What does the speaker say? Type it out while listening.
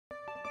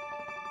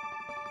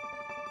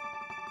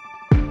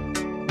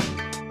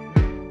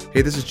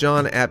Hey, this is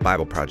John at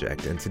Bible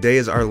Project, and today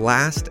is our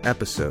last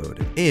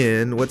episode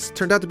in what's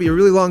turned out to be a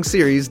really long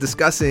series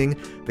discussing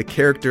the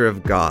character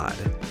of God.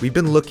 We've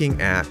been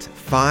looking at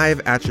 5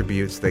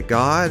 attributes that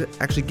God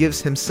actually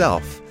gives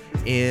himself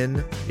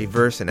in a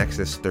verse in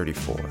Exodus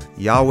 34.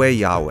 Yahweh,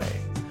 Yahweh,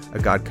 a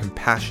God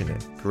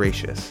compassionate,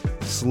 gracious,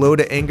 slow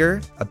to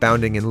anger,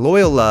 abounding in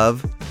loyal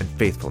love and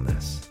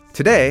faithfulness.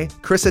 Today,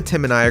 Carissa,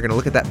 Tim, and I are going to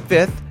look at that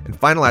 5th and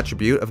final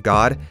attribute of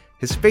God,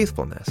 his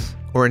faithfulness,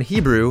 or in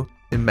Hebrew,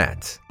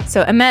 emet.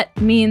 So emet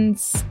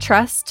means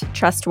trust,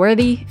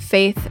 trustworthy,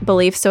 faith,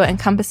 belief. So it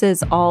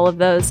encompasses all of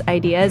those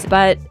ideas,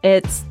 but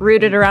it's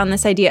rooted around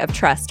this idea of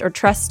trust or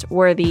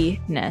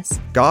trustworthiness.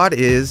 God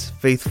is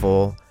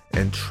faithful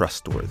and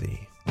trustworthy.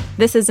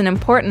 This is an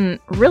important,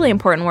 really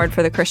important word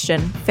for the Christian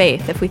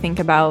faith. If we think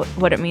about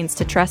what it means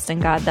to trust in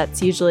God,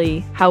 that's usually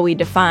how we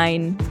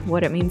define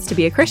what it means to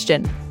be a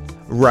Christian.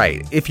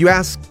 Right. If you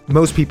ask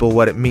most people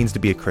what it means to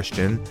be a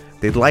Christian,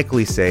 they'd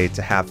likely say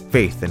to have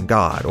faith in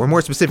God, or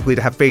more specifically,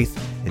 to have faith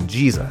in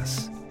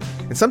Jesus.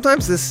 And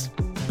sometimes this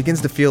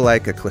begins to feel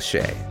like a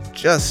cliche.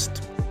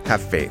 Just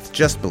have faith,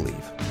 just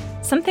believe.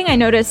 Something I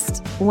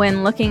noticed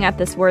when looking at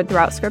this word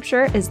throughout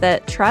Scripture is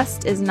that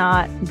trust is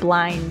not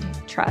blind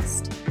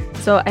trust.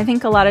 So I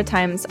think a lot of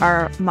times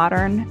our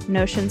modern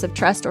notions of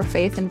trust or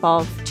faith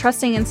involve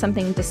trusting in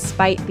something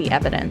despite the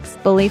evidence,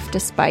 belief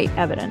despite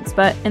evidence.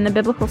 But in the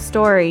biblical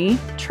story,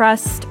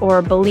 trust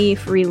or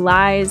belief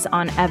relies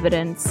on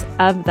evidence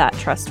of that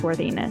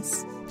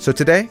trustworthiness. So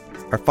today,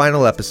 our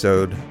final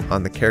episode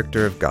on the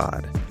character of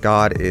God.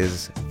 God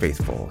is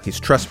faithful. He's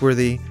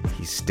trustworthy.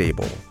 He's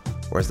stable.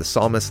 Or as the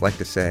psalmists like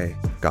to say,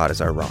 God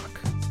is our rock.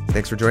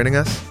 Thanks for joining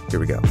us. Here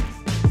we go.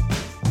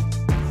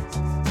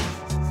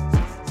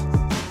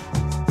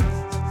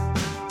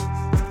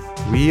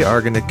 We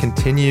are going to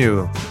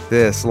continue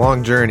this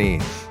long journey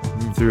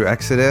through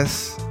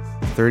Exodus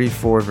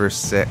 34, verse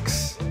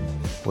 6,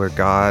 where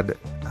God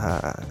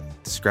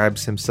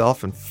describes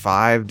himself in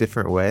 5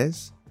 different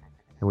ways.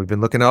 And we've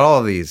been looking at all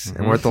of these,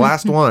 and we're at the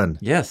last one.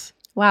 Yes.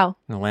 Wow.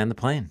 I'm going to land the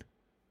plane.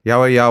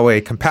 Yahweh,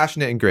 Yahweh,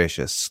 compassionate and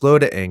gracious, slow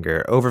to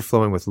anger,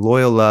 overflowing with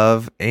loyal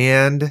love,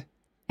 and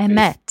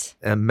Emet.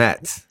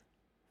 emet.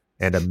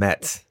 And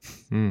emet.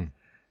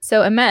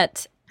 So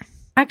emet,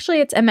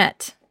 actually it's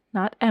emet,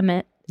 not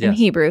emet. In Yes.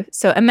 Hebrew.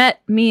 So emet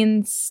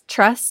means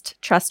trust,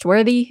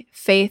 trustworthy,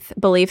 faith,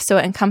 belief. So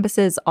it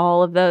encompasses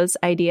all of those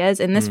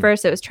ideas. In this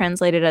verse, it was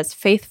translated as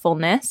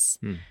faithfulness,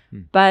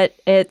 but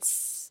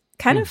it's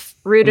kind of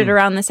rooted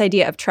around this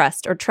idea of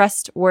trust or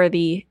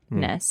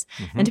trustworthiness.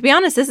 And to be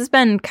honest, this has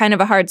been kind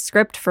of a hard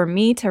script for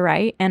me to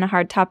write and a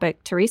hard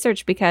topic to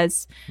research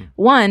because,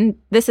 one,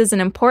 this is an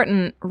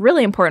important,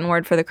 really important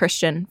word for the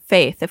Christian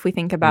faith. If we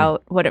think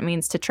about what it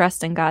means to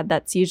trust in God,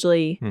 that's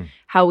usually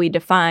how we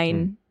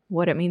define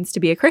what it means to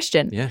be a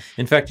Christian. Yeah.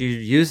 In fact, you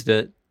used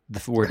it,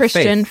 the word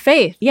Christian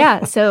faith.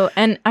 Yeah. So,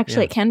 and actually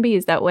Yeah. it can be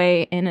used that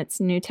way in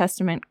its New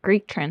Testament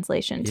Greek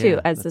translation too,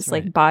 Yeah, as that's this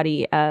right. like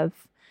body of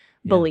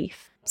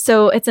belief.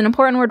 So it's an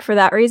important word for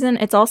that reason.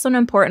 It's also an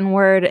important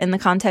word in the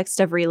context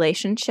of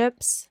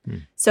relationships.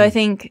 So I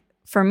think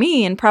for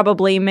me and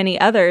probably many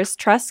others,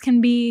 trust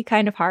can be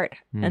kind of hard.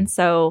 And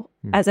so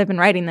as I've been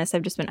writing this,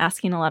 I've just been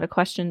asking a lot of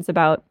questions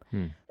about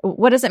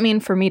what does it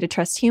mean for me to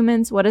trust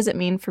humans? What does it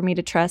mean for me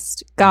to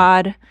trust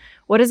God?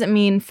 What does it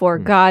mean for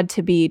God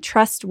to be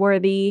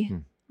trustworthy?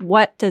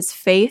 What does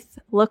faith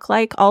look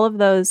like? All of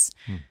those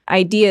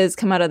ideas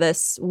come out of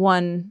this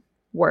one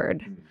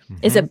word.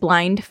 Is it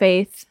blind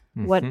faith?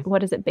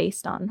 What is it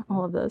based on?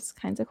 All of those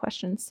kinds of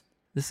questions.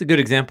 This is a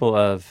good example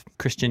of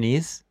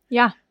Christianese.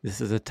 Yeah.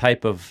 This is a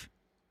type of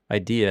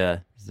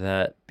idea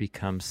that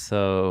becomes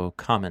so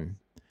common.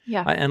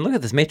 Yeah. And look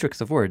at this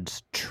matrix of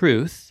words.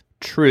 Truth,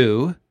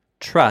 true,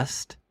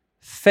 trust,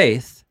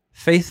 faith,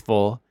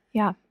 faithful,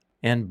 Yeah.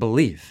 and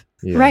believe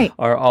Yeah. Right.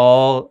 are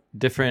all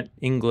different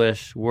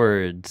English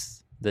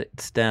words that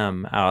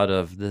stem out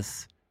of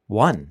this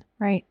one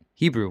Right.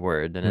 Hebrew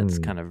word, and it's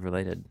kind of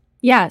related.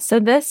 Yeah, so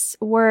this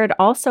word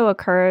also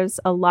occurs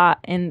a lot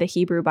in the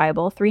Hebrew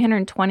Bible,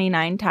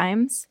 329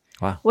 times.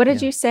 Wow. What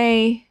did you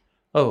say?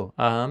 Oh,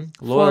 loyal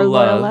loyal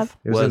love. love?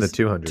 It was in the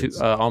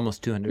 200s.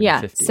 Almost 250.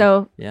 Yeah,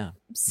 so Yeah.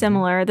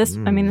 similar. This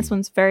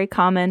one's very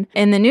common.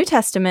 In the New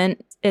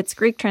Testament, its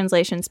Greek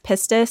translations,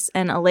 pistis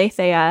and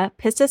aletheia.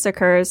 Pistis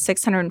occurs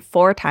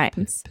 604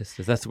 times.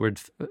 Pistis. That's the word,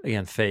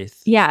 again,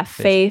 faith. Yeah,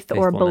 faith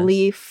or faithfulness.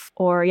 belief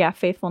or,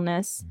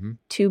 faithfulness,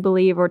 to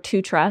believe or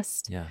to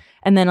trust. Yeah.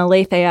 And then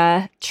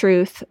aletheia,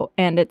 truth,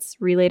 and its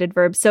related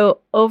verbs.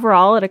 So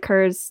overall,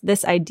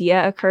 this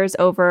idea occurs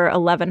over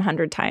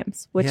 1,100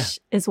 times,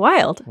 which is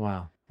wild.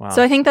 Wow.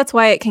 So I think that's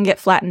why it can get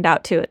flattened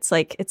out too. It's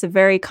like, it's a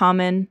very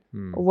common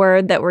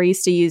word that we're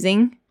used to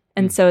using.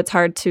 And so it's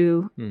hard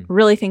to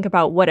really think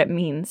about what it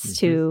means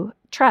to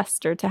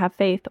trust or to have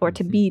faith or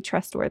to be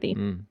trustworthy.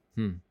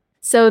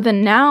 So the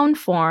noun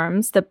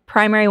forms, the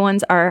primary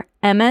ones are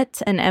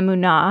emet and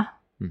emunah.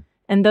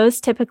 And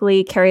those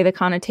typically carry the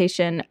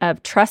connotation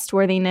of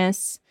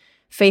trustworthiness,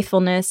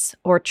 faithfulness,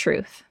 or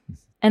truth.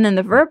 And then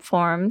the verb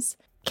forms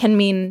can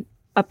mean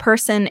a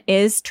person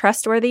is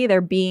trustworthy,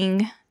 they're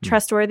being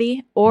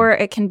trustworthy, or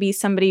it can be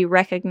somebody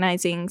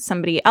recognizing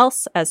somebody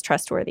else as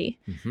trustworthy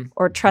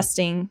or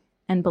trusting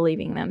and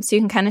believing them. So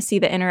you can kind of see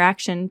the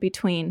interaction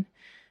between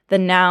the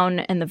noun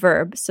and the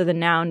verb. So the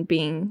noun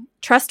being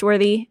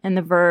trustworthy and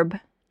the verb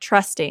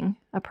trusting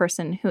a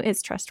person who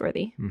is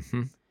trustworthy.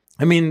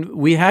 I mean,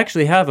 we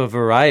actually have a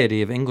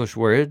variety of English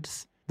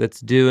words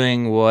that's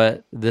doing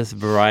what this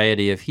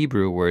variety of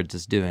Hebrew words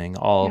is doing,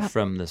 all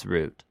from this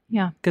root.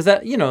 Yeah. Because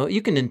that,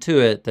 you can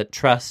intuit that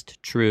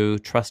trust, true,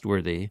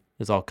 trustworthy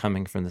is all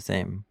coming from the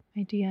same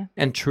idea.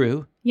 And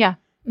true. Yeah.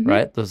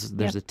 Right?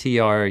 There's a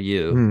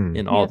TRU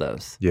in all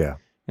those. Yeah.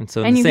 And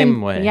so in the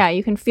same way. Yeah,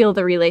 you can feel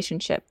the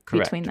relationship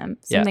between them.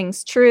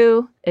 Something's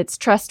true, it's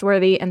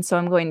trustworthy, and so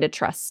I'm going to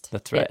trust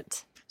That's right.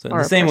 it. So in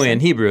the same way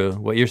in Hebrew,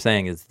 what you're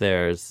saying is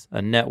there's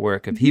a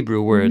network of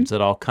Hebrew words that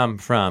all come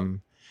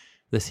from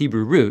this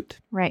Hebrew root.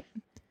 Right.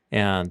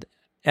 And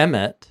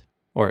emet,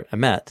 or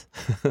emet,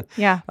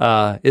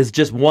 yeah, is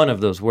just one of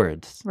those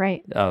words.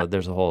 Right.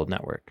 There's a whole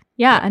network.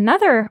 Yeah,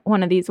 another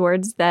one of these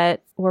words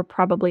that we're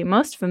probably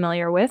most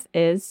familiar with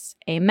is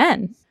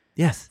amen.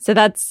 Yes. So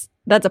that's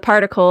a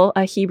particle,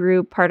 a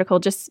Hebrew particle,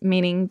 just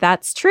meaning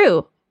that's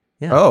true.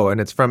 Yeah. Oh, and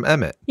it's from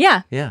emet.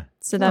 Yeah. Yeah.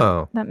 So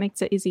that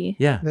makes it easy.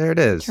 Yeah. There it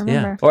is. To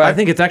remember. Yeah. Or I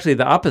think it's actually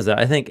the opposite.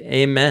 I think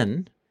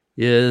amen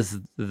is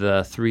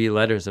the three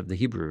letters of the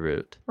Hebrew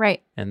root.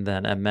 Right. And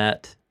then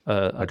emet,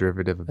 a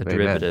derivative of a amen.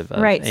 derivative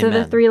of right. amen. So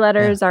the three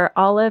letters are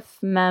aleph,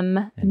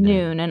 mem, And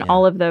nun, and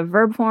all of the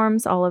verb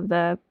forms, all of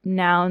the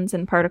nouns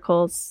and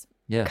particles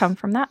come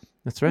from that.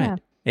 That's right. Yeah.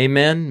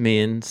 Amen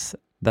means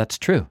that's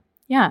true.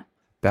 Yeah.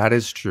 That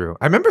is true.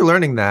 I remember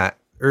learning that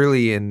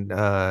early in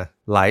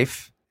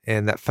life,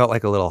 and that felt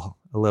like a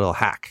little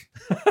hack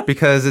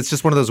because it's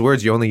just one of those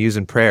words you only use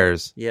in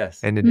prayers. Yes.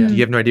 And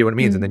you have no idea what it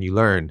means, and then you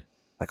learn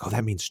like, oh,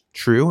 that means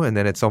true, and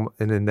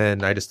then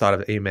then I just thought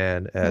of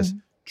amen as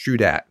true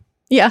dat.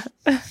 Yeah.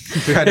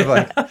 Kind of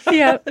like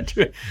yeah.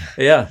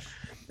 Yeah.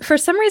 For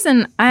some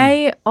reason,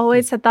 I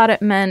always had thought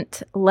it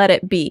meant let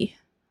it be.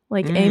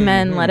 Like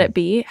amen, let it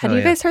be. Had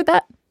you guys heard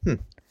that?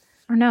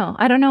 Or no?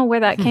 I don't know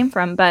where that came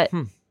from, but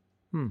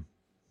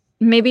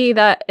maybe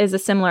that is a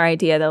similar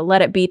idea though.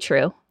 Let it be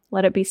true.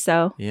 Let it be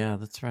so. Yeah,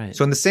 that's right.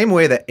 So in the same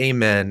way that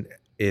amen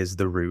is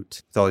the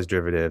root, it's all these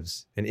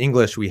derivatives. In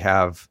English, we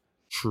have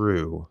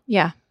true,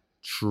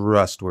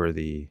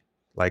 trustworthy,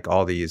 like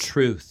all these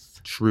truth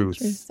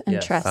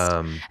and trust.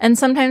 And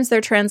sometimes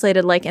they're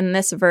translated like in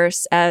this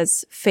verse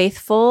as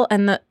faithful,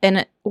 and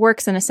it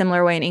works in a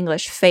similar way in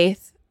English,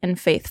 faith and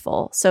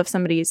faithful. So if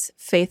somebody's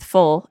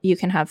faithful, you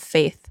can have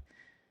faith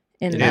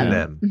in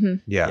them. Mm-hmm.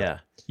 Yeah. Yeah.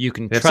 You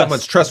can If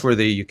someone's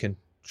trustworthy, you can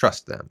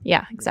trust them.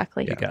 Yeah,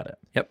 exactly. You got it.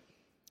 Yep.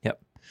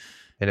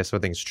 And if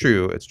something's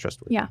true, it's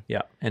trustworthy. Yeah.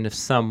 Yeah. And if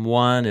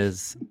someone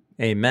is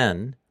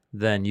amen,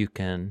 then you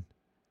can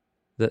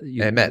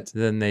emet.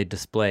 Then they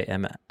display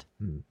emet.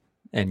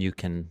 And you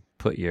can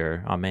put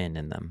your amen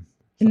in them.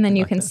 And then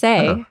you can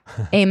say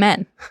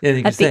amen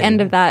at the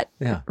end of that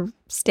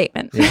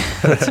statement.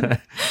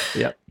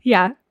 Yeah.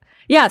 Yeah.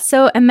 Yeah.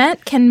 So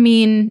emet can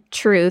mean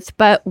truth,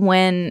 but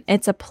when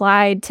it's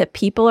applied to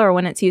people or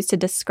when it's used to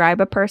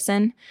describe a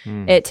person,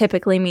 it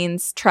typically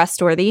means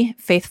trustworthy,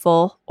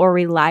 faithful, or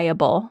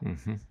reliable.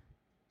 Mm-hmm.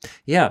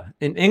 Yeah.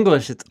 In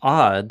English, it's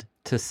odd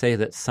to say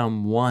that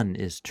someone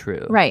is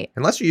true. Right.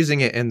 Unless you're using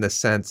it in the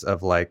sense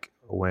of like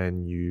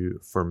when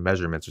for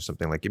measurements or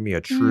something, like give me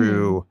a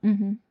true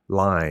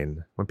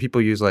line. When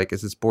people use like,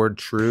 is this board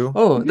true?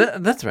 Oh,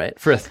 that's right.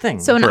 For a thing.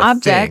 So an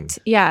object.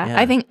 Yeah.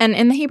 I think, and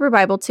in the Hebrew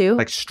Bible too.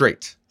 Like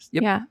straight.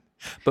 Yep. Yeah.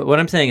 But what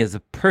I'm saying is a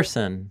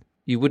person,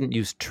 you wouldn't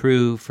use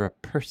true for a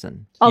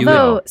person.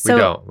 Although,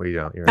 we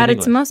don't. You're at right.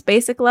 its most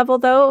basic level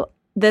though,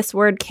 this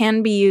word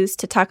can be used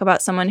to talk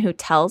about someone who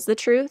tells the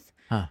truth.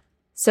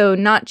 So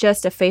not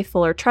just a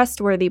faithful or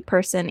trustworthy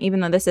person, even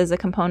though this is a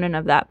component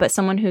of that, but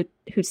someone who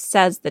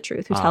says the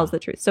truth, who tells the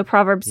truth. So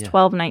Proverbs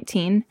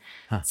 12:19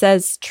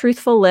 says,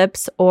 truthful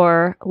lips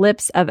or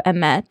lips of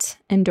emet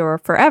endure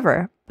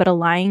forever, but a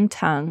lying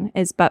tongue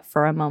is but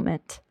for a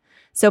moment.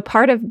 So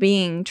part of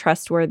being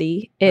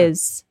trustworthy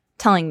is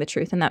telling the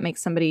truth, and that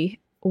makes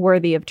somebody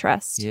worthy of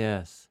trust.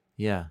 Yes.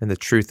 Yeah. And the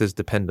truth is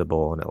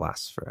dependable and it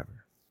lasts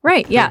forever.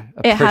 Right. Yeah.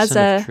 It has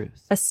person of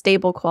truth. a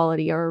stable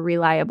quality or a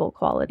reliable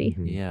quality.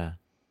 Mm-hmm. Yeah.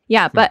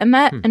 Yeah, but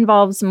emet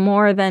involves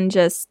more than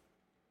just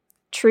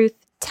truth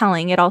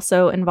telling. It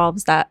also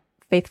involves that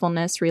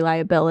faithfulness,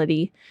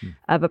 reliability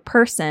of a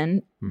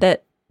person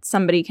that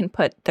somebody can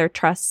put their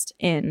trust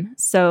in.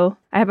 So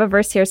I have a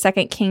verse here, 2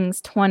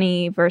 Kings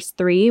 20, verse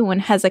 3, when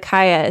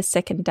Hezekiah is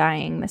sick and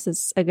dying. This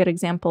is a good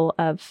example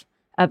of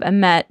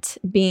emet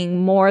being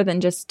more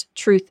than just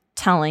truth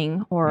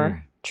telling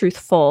or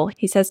truthful.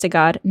 He says to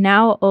God,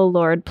 now, O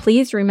Lord,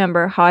 please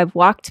remember how I've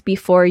walked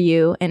before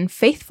you in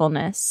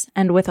faithfulness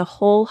and with a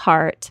whole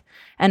heart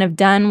and have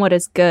done what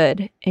is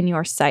good in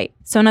your sight.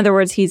 So in other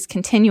words, he's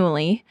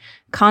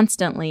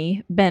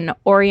constantly been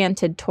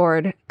oriented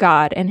toward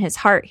God in his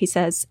heart, he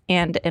says,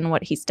 and in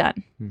what he's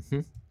done.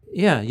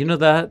 Yeah,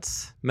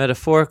 that's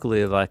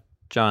metaphorically like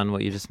John,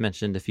 what you just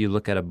mentioned, if you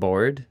look at a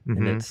board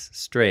and it's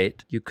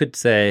straight, you could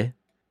say,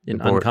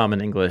 in uncommon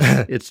English,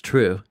 it's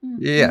true.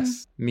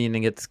 Yes.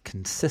 Meaning it's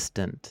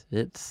consistent.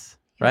 It's,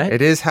 right?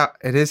 It is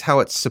how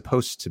it's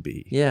supposed to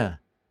be. Yeah.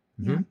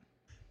 Mm-hmm.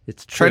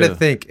 It's true. Try to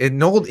think.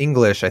 In Old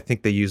English, I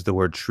think they use the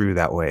word true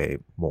that way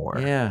more.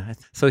 Yeah.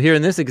 So here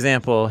in this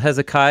example,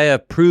 Hezekiah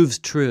proves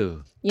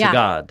true to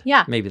God.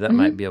 Yeah. Maybe that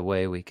might be a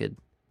way we could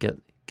get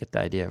the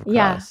idea across.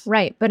 Yeah,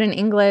 right. But in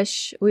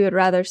English, we would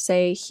rather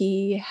say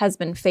he has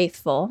been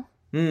faithful.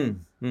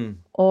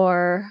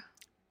 Or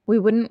we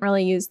wouldn't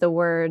really use the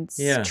words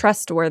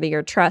trustworthy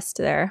or trust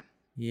there.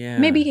 Yeah.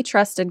 Maybe he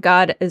trusted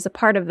God as a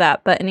part of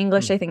that, but in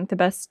English, I think the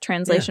best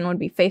translation would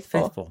be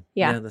faithful. Faithful.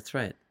 Yeah, that's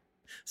right.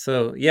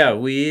 So,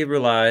 we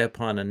rely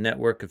upon a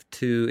network of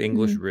two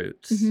English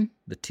roots,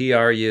 the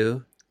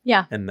TRU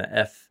and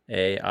the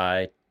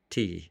FAIT.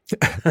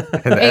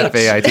 And the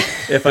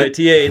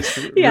FITH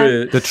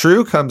root. The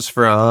true comes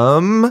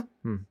from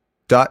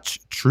Dutch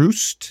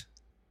troost.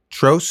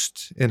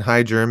 Trost in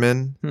High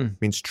German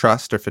means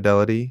trust or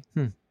fidelity.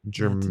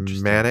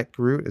 Germanic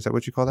root, is that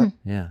what you call that?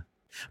 Yeah.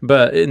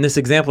 But in this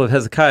example of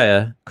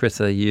Hezekiah,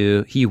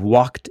 Krissa, he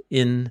walked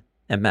in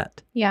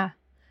Emet. Yeah.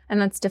 And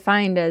that's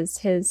defined as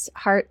his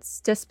heart's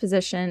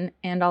disposition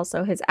and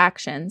also his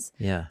actions.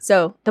 Yeah.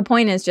 So the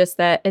point is just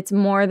that it's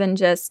more than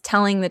just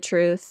telling the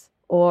truth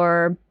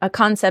or a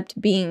concept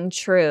being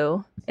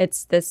true.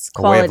 It's this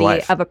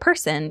quality of a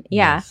person.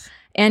 Yeah. Yes.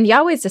 And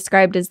Yahweh's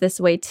described as this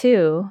way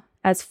too,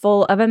 as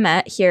full of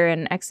Emet here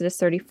in Exodus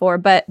 34.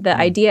 But the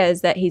idea is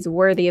that he's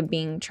worthy of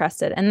being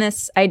trusted. And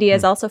this idea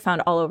is also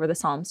found all over the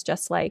Psalms,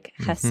 just like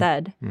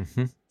Hesed.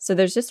 So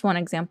there's just one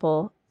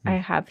example I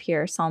have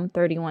here, Psalm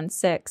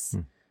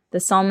 31:6. The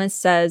psalmist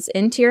says,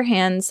 "Into your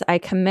hands I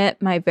commit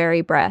my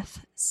very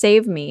breath.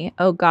 Save me,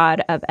 O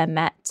God of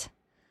Emet."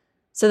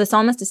 So the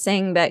psalmist is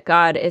saying that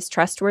God is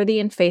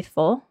trustworthy and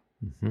faithful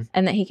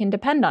and that he can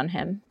depend on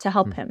him to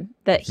help him,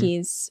 that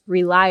he's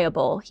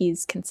reliable,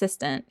 he's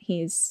consistent,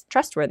 he's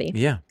trustworthy.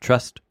 Yeah,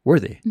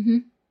 trustworthy.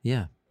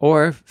 Yeah.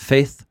 Or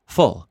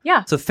faithful.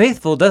 Yeah. So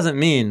faithful doesn't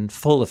mean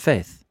full of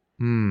faith.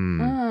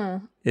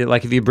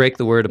 Like if you break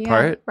the word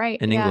apart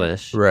in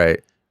English.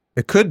 Right.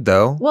 It could,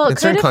 though. Well, in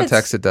certain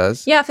contexts, it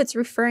does. Yeah, if it's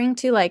referring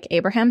to like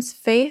Abraham's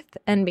faith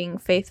and being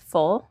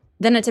faithful,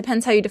 then it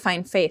depends how you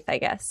define faith, I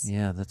guess.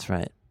 Yeah, that's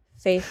right.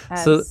 Faith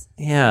as so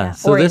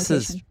this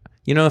is,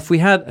 if we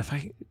had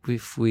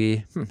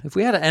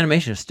an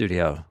animation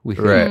studio, we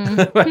could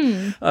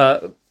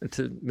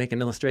to make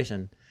an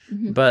illustration.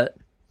 But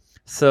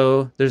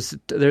so there's a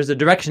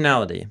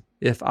directionality.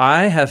 If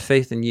I have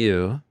faith in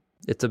you,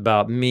 it's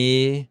about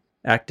me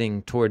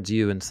acting towards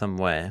you in some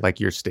way. Like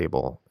you're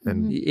stable.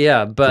 And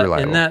but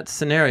reliable. In that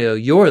scenario,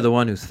 you're the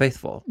one who's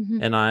faithful.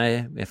 And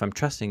if I'm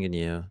trusting in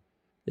you,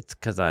 it's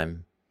because I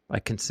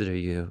consider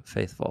you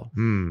faithful.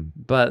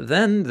 But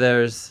then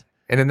there's...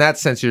 And in that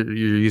sense, you're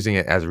using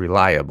it as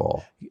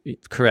reliable.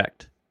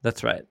 Correct.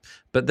 That's right.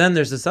 But then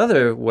there's this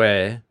other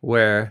way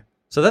where...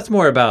 So that's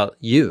more about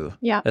you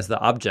as the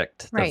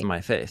object of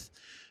my faith.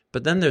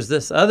 But then there's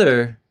this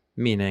other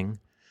meaning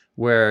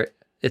where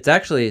it's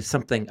actually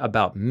something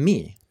about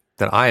me.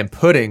 That I am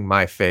putting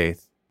my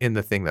faith in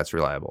the thing that's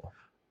reliable.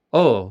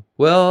 Oh,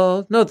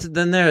 well, no,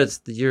 then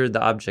you're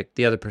the object,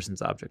 the other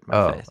person's object,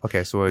 my faith.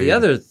 Okay, so the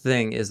other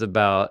thing is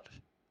about,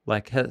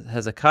 like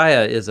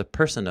Hezekiah is a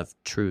person of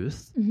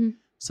truth.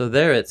 So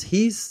there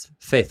he's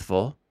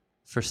faithful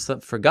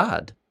for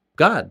God.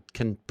 God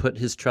can put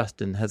his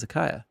trust in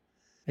Hezekiah.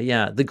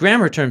 Yeah, the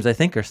grammar terms, I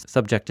think, are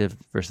subjective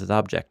versus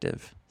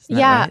objective. Isn't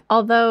that right?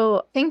 Although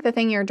I think the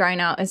thing you're drawing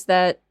out is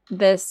that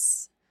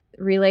this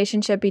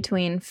relationship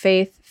between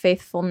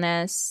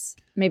faithfulness,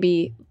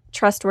 maybe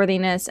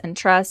trustworthiness and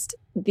trust,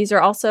 these are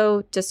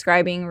also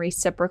describing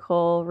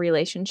reciprocal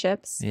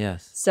relationships.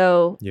 Yes.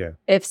 So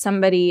if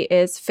somebody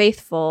is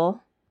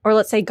faithful, or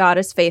let's say God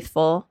is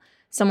faithful,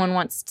 someone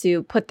wants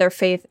to put their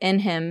faith in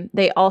him,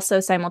 they also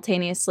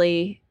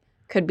simultaneously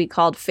could be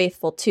called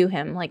faithful to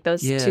him. Like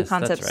those two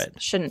concepts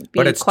shouldn't be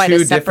quite as separated.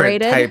 But it's two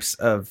different types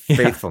of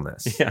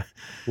faithfulness.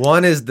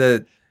 One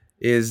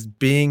is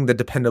being the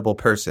dependable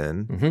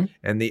person,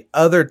 and the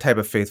other type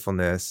of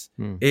faithfulness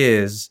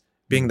is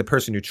being the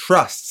person who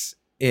trusts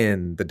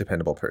in the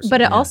dependable person. But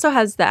it also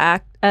has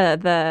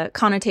the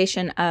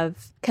connotation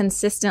of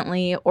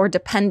consistently or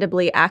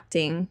dependably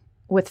acting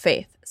with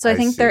faith. So I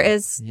think there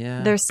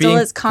still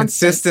is consistency.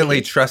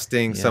 Consistently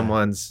trusting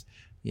someone's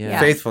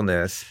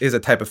faithfulness is a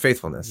type of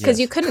faithfulness. Because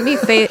you couldn't be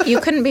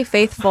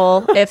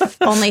faithful if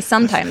only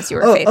sometimes you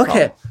were faithful.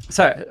 Okay.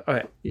 Sorry. All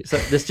right. So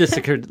this just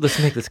occurred. Let's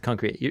make this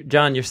concrete.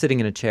 John, you're sitting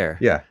in a chair.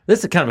 Yeah.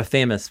 This is kind of a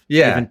famous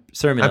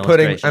sermon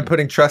illustration. I'm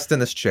putting trust in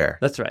this chair.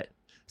 That's right.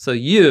 So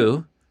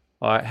you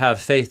have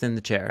faith in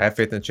the chair. I have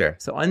faith in the chair.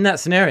 So in that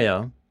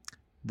scenario,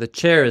 the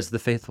chair is the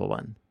faithful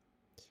one.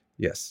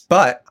 Yes.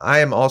 But I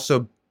am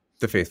also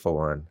the faithful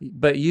one.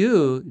 But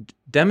you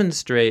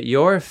demonstrate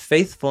your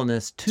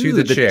faithfulness to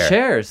the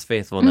chair's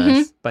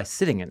faithfulness by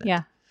sitting in it.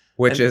 Yeah.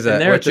 which is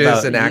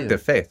an act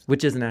of faith.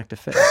 Which is an act of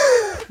faith.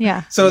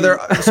 Yeah. So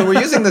we're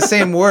using the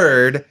same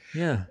word.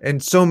 Yeah. In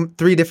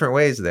three different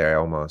ways there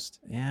almost.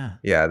 Yeah.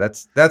 Yeah,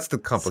 that's the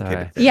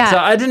complicated thing. Yeah. So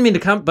I didn't mean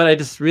to but I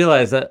just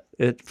realized that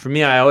for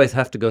me, I always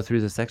have to go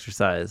through this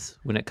exercise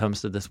when it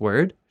comes to this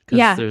word.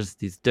 Because there's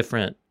these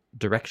different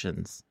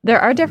directions. There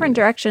are different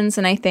directions,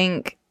 and I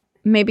think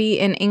maybe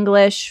in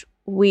English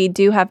we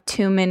do have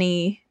too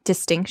many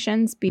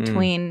distinctions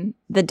between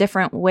the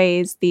different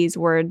ways these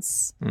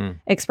words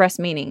express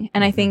meaning.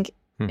 And I think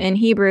in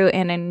Hebrew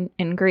and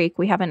in Greek,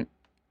 we're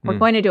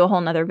going to do a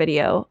whole nother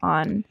video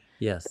on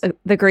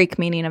the Greek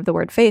meaning of the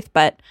word faith,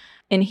 but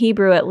in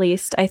Hebrew at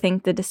least, I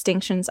think the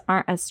distinctions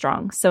aren't as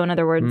strong. So in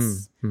other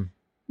words,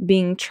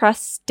 being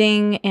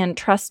trusting and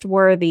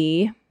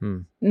trustworthy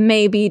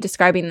may be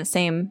describing the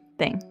same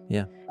thing.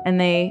 Yeah. And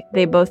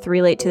they both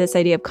relate to this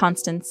idea of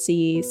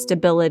constancy,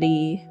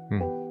 stability,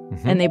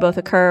 and they both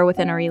occur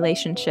within a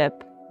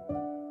relationship.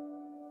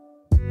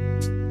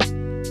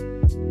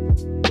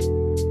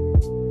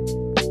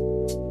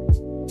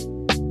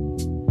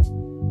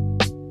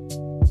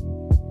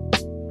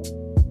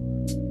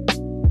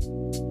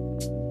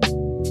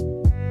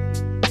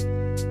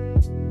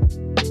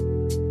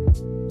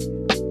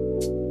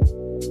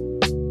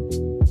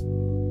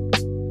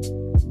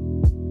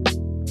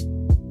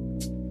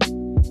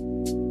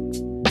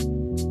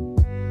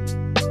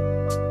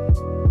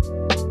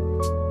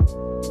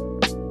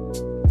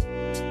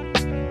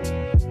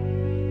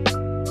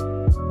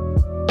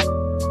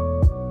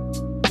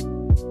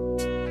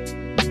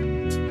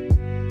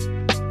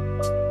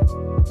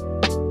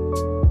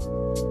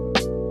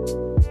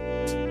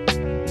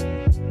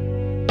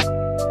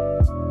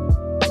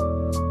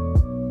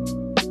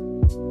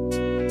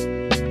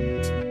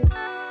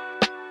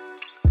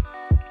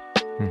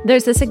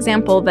 There's this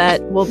example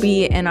that will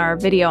be in our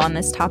video on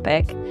this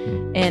topic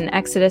in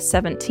Exodus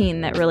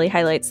 17 that really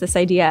highlights this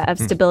idea of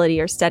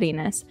stability or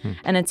steadiness.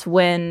 And it's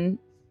when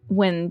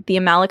the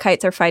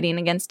Amalekites are fighting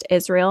against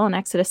Israel in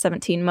Exodus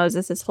 17,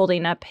 Moses is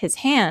holding up his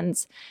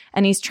hands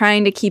and he's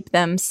trying to keep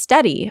them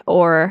steady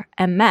or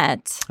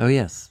emet. Oh,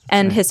 yes.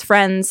 And his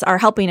friends are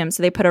helping him.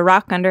 So they put a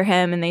rock under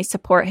him and they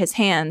support his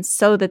hands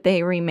so that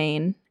they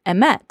remain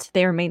emet.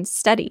 They remain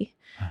steady.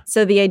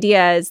 So the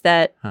idea is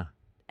that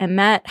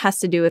emet has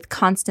to do with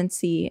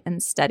constancy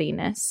and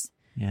steadiness.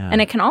 Yeah. And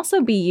it can also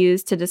be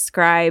used to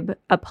describe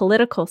a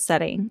political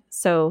setting.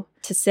 So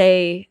to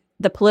say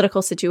the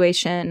political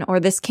situation or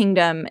this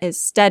kingdom is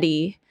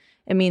steady,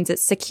 it means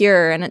it's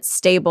secure and it's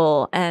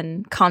stable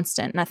and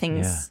constant.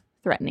 Nothing's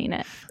threatening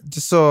it.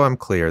 Just so I'm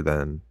clear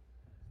then,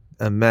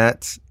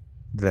 emet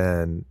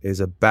then is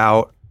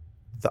about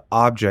the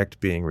object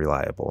being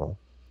reliable.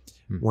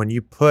 When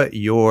you put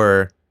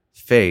your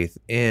faith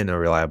in a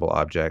reliable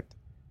object,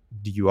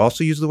 do you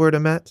also use the word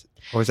emet?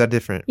 Or is that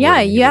different? Yeah.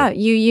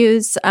 You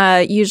use,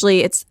 usually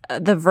it's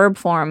the verb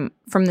form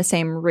from the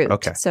same root.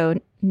 Okay.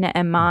 So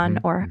ne'eman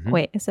or,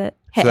 wait, is it?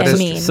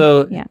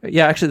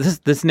 Actually,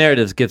 this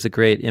narrative gives a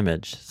great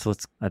image. So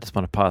I just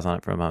want to pause on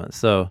it for a moment.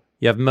 So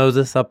you have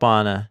Moses up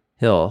on a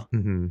hill.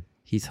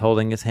 He's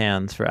holding his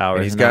hands for hours.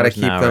 And he's got to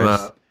keep them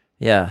up.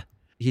 Yeah.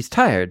 He's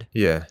tired.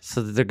 Yeah.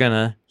 So that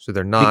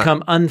they're not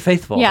become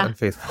unfaithful. Yeah.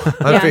 Unfaithful.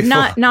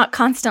 Yeah, not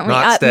constantly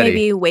not up, steady.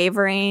 Maybe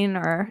wavering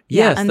or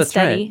unsteady. That's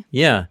right.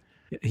 Yeah.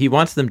 He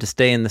wants them to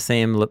stay in the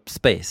same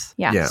space.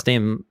 Yeah.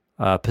 Same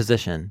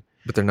position.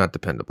 But they're not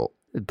dependable.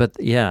 But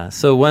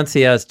so once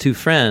he has two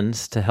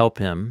friends to help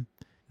him,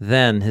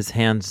 then his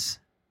hands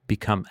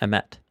become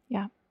emet.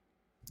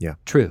 Yeah.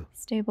 True.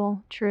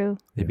 Stable, true.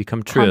 They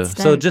become true.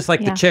 Constant. So just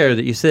like the chair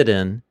that you sit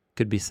in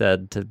could be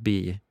said to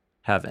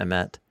have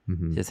emet.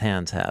 His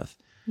hands have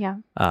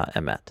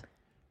emet.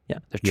 Yeah,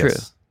 they're true.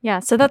 Yeah,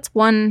 so that's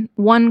one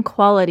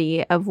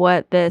quality of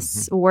what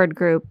this word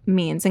group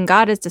means. And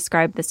God is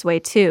described this way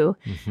too,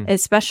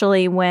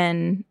 especially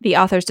when the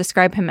authors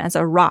describe him as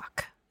a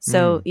rock.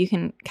 So you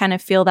can kind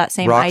of feel that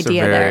same Rocks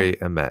idea are very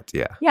there. emet,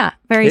 yeah. Yeah,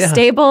 very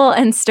stable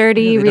and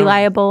sturdy,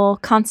 reliable,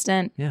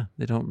 constant. Yeah,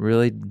 they don't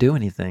really do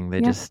anything.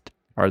 They just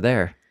are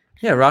there.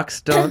 Yeah,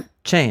 rocks don't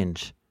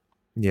change.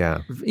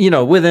 Yeah.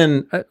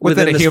 Within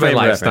a human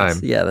lifetime.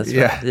 Yeah, that's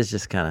right. It's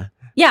just kind of...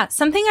 Yeah,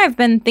 something I've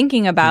been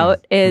thinking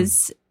about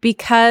is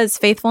because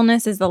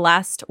faithfulness is the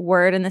last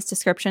word in this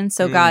description,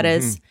 so God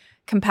is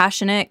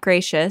compassionate,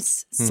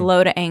 gracious,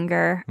 slow to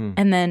anger,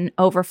 and then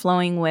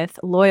overflowing with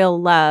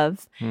loyal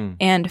love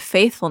and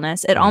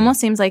faithfulness. It almost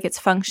seems like it's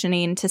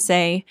functioning to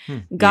say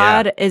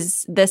God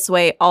is this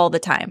way all the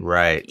time.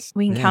 Right.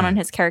 We can count on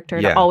his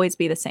character to always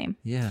be the same.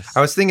 Yes.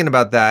 I was thinking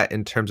about that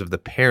in terms of the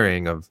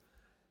pairing of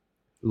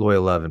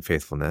loyal love and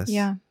faithfulness.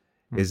 Yeah.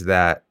 Is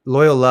that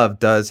loyal love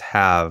does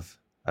have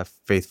a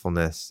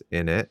faithfulness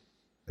in it,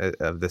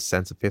 of the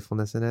sense of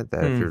faithfulness in it,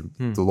 that if you're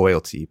the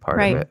loyalty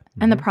part of it.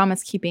 And the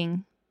promise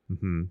keeping.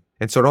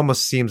 And so it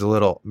almost seems a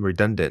little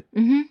redundant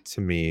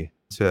to me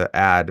to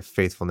add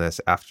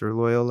faithfulness after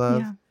loyal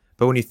love. Yeah.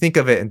 But when you think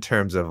of it in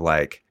terms of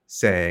like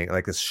saying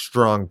like a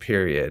strong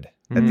period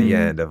at the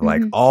end of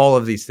like all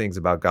of these things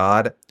about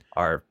God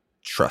are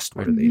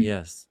trustworthy.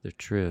 Yes, they're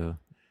true.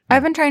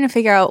 I've been trying to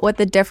figure out what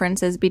the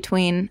difference is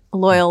between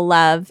loyal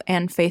love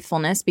and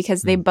faithfulness,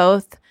 because they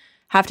both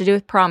have to do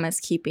with promise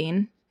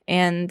keeping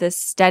and this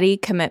steady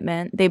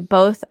commitment. They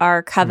both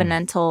are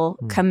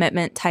covenantal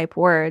commitment type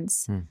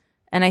words.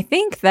 And I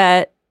think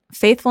that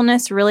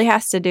faithfulness really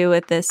has to do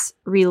with this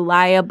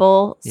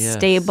reliable,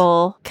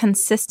 stable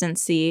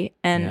consistency.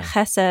 And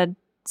chesed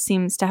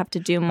seems to have to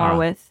do more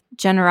with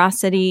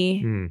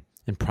generosity.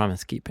 And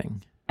promise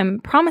keeping.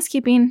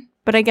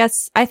 But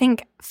I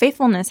think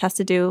faithfulness has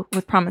to do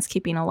with promise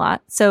keeping a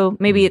lot. So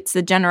maybe it's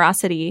the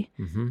generosity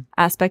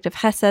aspect of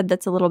chesed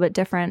that's a little bit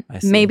different.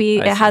 Maybe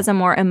it has a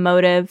more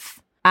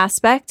emotive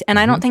aspect. And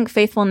I don't think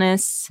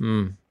faithfulness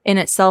in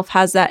itself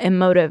has that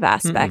emotive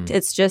aspect.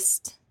 It's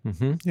just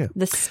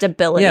the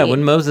stability. Yeah,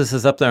 when Moses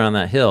is up there on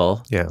that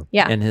hill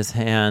and his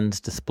hands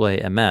display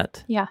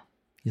emet,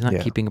 he's not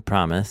keeping a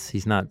promise.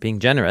 He's not being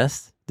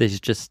generous. He's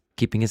just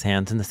keeping his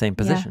hands in the same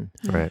position.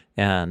 Right.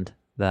 And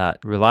that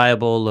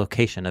reliable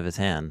location of his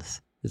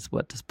hands is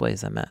what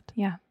displays emet.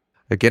 Yeah.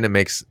 Again, it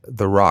makes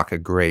the rock a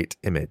great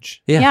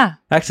image. Yeah.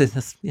 Actually,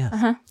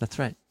 that's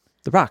right.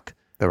 The rock.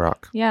 The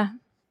rock. Yeah.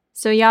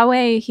 So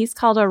Yahweh, he's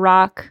called a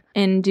rock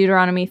in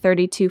Deuteronomy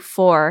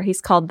 32:4.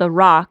 He's called the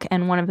rock,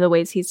 and one of the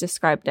ways he's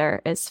described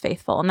there is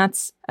faithful. And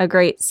that's a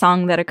great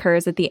song that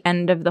occurs at the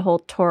end of the whole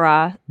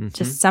Torah,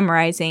 just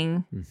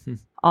summarizing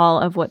all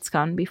of what's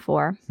gone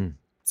before.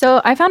 So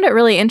I found it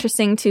really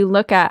interesting to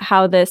look at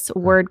how this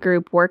word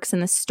group works in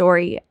the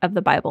story of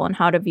the Bible and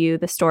how to view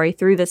the story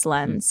through this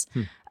lens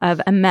of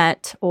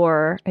emet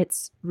or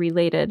its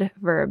related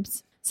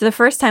verbs. So the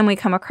first time we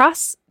come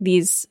across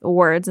these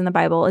words in the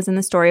Bible is in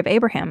the story of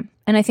Abraham.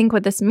 And I think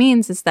what this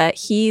means is that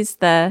he's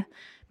the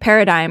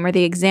paradigm or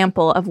the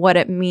example of what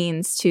it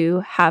means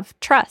to have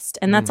trust.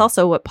 And that's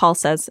also what Paul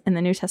says in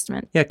the New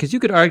Testament. Yeah, because you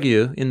could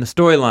argue in the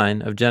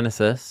storyline of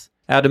Genesis,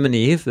 Adam and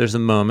Eve, there's a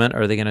moment,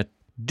 are they going to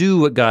do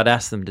what God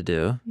asked them to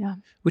do,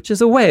 which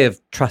is a way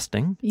of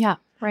trusting. Yeah,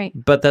 right.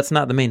 But that's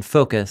not the main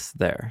focus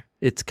there.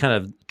 It's kind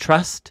of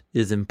trust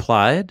is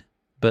implied,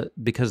 but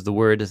because the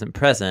word isn't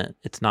present,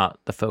 it's not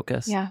the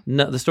focus. Yeah.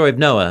 No, the story of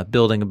Noah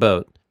building a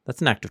boat,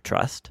 that's an act of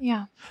trust.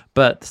 Yeah.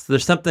 But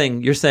there's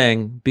something you're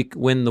saying,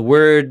 when the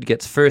word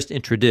gets first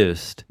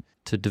introduced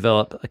to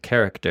develop a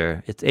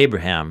character, it's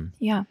Abraham.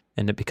 Yeah.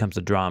 And it becomes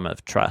a drama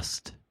of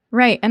trust.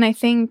 Right. And I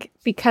think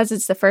because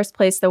it's the first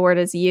place the word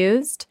is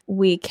used,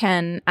 we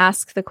can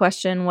ask the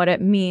question what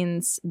it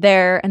means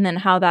there and then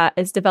how that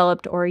is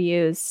developed or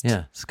used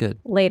it's good.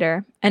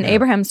 later. And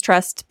Abraham's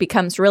trust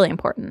becomes really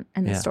important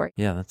in the story.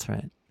 Yeah, that's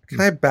right. Can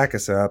I back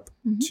us up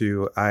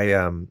to, I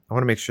want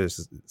to make sure this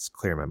is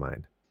clear in my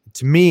mind.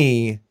 To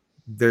me,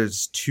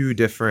 there's two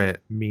different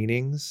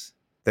meanings,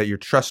 that you're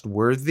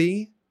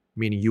trustworthy,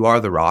 meaning you are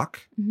the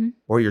rock,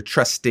 or you're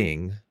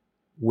trusting,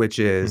 which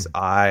is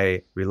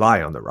I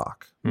rely on the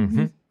rock.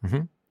 And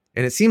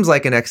it seems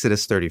like in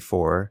Exodus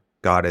 34,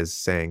 God is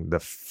saying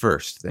the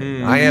first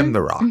thing. I am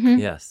the rock.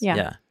 Yes.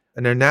 Yeah.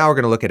 And then now we're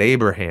going to look at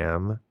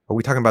Abraham. Are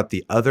we talking about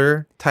the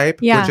other type?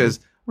 Yeah. Which is,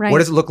 what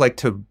does it look like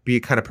to be a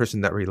kind of person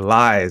that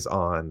relies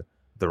on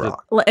the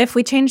rock? If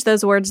we change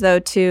those words, though,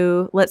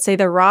 to, let's say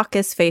the rock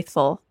is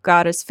faithful,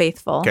 God is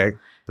faithful. Okay.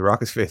 The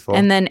rock is faithful.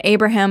 And then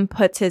Abraham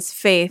puts his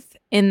faith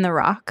in the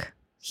rock.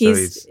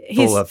 He's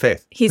full of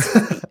faith.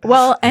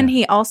 And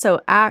he also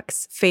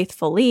acts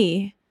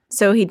faithfully.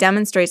 So he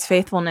demonstrates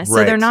faithfulness. Right.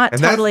 So they're not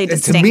totally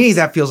distinct. And to me,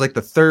 that feels like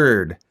the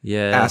third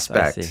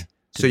aspect. I see.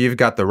 So you've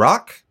got the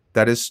rock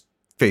that is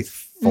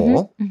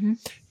faithful.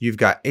 You've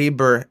got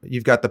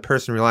the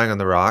person relying on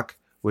the rock,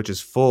 which is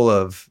full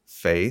of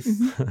faith.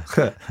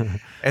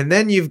 And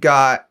then you've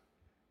got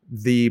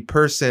the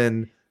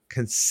person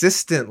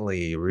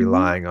consistently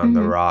relying on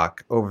the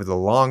rock over the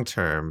long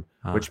term,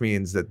 which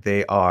means that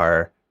they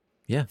are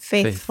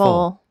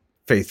faithful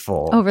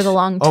over the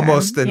long term.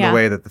 Almost in the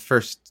way that the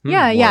first one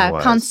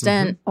was.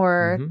 Constant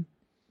or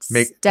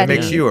steady. It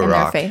makes you a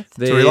rock. Faith.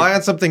 To rely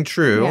on something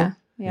true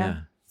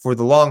for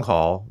the long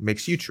haul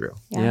makes you true.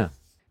 Yeah.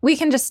 We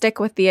can just stick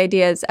with the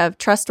ideas of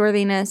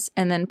trustworthiness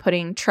and then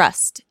putting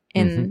trust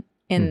in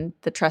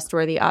the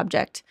trustworthy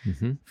object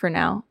for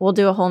now. We'll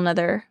do a whole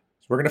nother.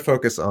 So we're going to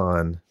focus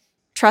on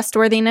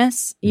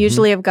trustworthiness,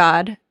 usually of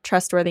God,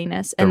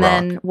 trustworthiness, and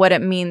then what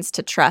it means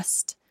to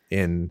trust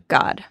in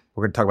God.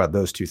 We're going to talk about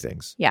those two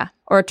things. Yeah.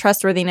 Or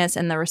trustworthiness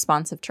and the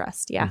response of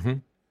trust. Yeah.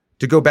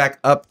 To go back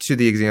up to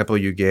the example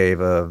you gave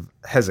of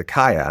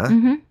Hezekiah,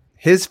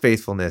 his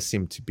faithfulness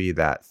seemed to be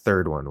that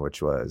third one,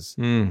 which was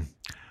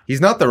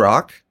he's not the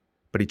rock,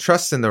 but he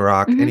trusts in the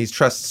rock, and he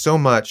trusts so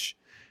much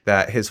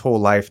that his whole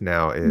life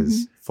now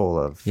is full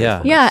of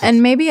faithfulness. Yeah,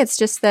 and maybe it's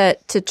just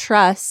that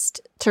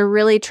to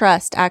really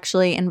trust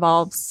actually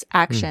involves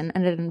action,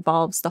 and it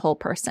involves the whole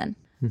person.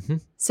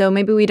 So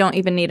maybe we don't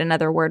even need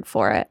another word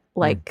for it,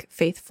 like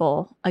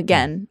faithful.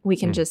 Again, we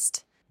can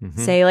just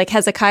say, like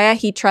Hezekiah,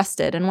 he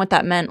trusted. And what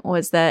that meant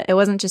was that it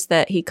wasn't just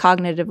that he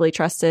cognitively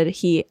trusted.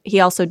 He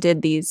also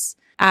did these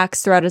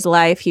acts throughout his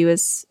life. He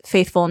was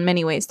faithful in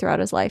many ways throughout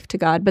his life to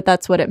God. But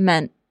that's what it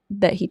meant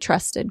that he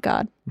trusted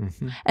God.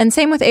 And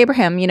same with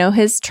Abraham,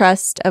 his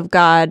trust of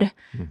God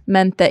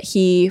meant that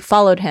he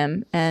followed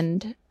him,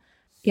 and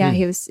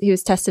he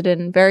was tested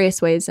in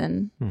various ways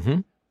and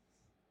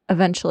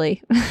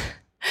eventually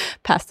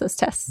passed those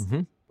tests.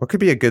 What could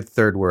be a good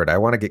third word? I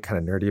want to get kind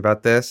of nerdy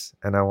about this,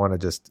 and I want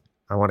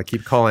to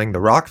keep calling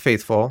the rock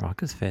faithful.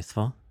 Rock is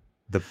faithful.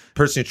 The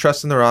person who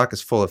trusts in the rock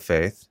is full of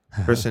faith.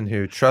 The person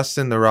who trusts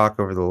in the rock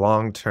over the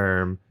long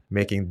term,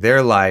 making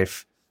their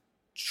life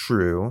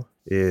true,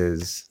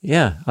 is...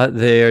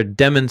 they are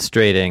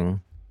demonstrating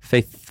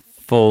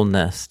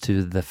faithfulness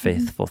to the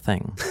faithful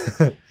thing.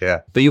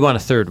 Yeah. But you want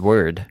a third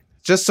word.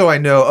 Just so I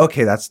know,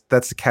 okay, that's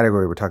the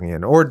category we're talking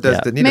in. Or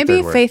does it need a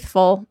third word?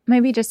 Faithful.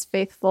 Maybe just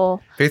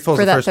faithful. Faithful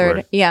for is the that first third.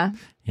 word. Yeah.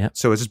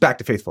 So it's just back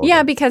to faithful. Yeah,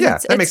 again. because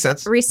that makes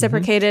sense.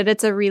 Reciprocated.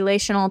 It's a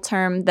relational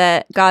term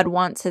that God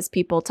wants his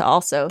people to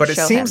also But it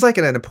show seems him. like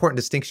an important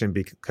distinction,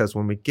 because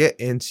when we get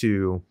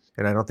into,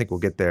 and I don't think we'll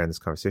get there in this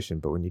conversation,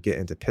 but when you get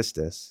into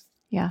pistis,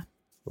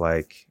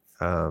 like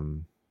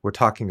we're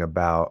talking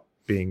about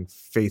being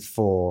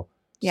faithful,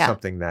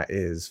 something that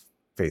is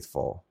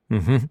faithful.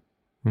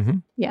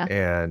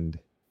 And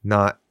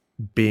not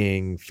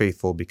being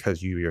faithful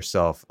because you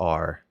yourself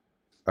are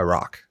a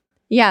rock.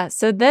 Yeah,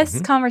 so this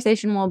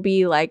conversation will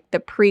be like the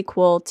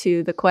prequel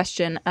to the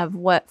question of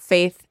what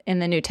faith in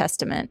the New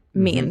Testament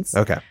means.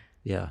 Okay.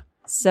 Yeah.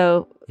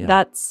 So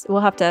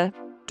we'll have to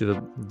do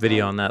a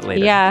video on that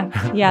later.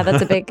 Yeah,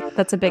 that's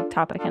a big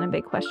topic and a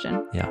big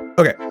question. Yeah.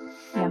 Okay.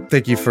 Yeah.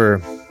 Thank you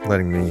for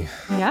letting me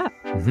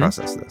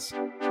process this.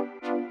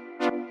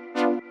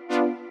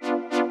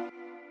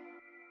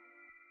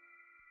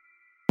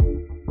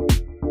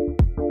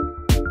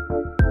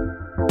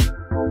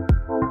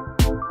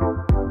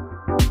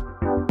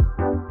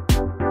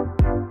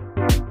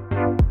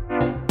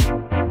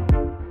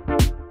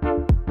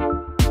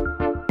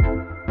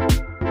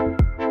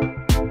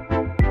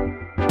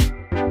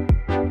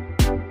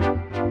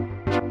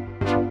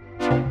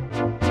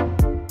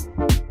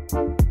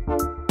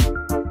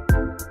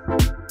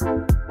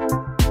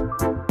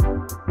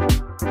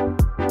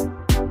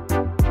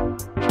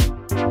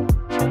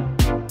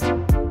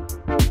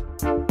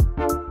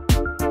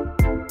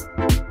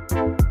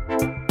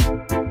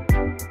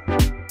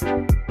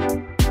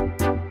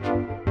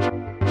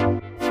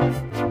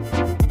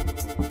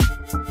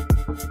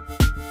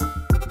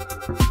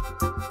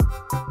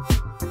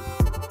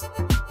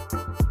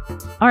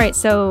 All right,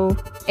 so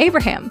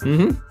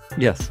Abraham.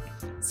 Yes.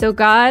 So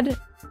God,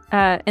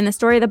 in the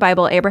story of the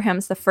Bible,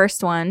 Abraham's the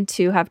first one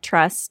to have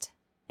trust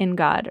in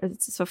God.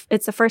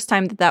 It's the first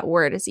time that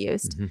word is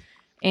used.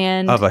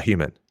 And of a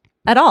human.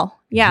 At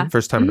all, yeah.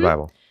 First time in the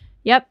Bible.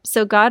 Yep.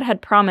 So God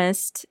had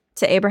promised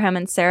to Abraham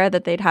and Sarah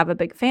that they'd have a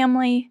big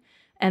family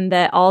and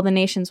that all the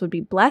nations would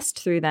be blessed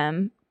through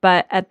them.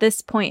 But at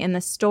this point in the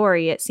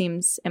story, it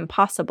seems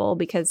impossible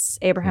because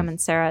Abraham and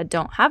Sarah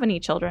don't have any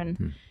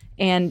children.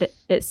 And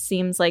it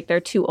seems like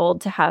they're too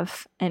old to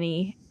have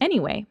any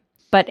anyway.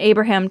 But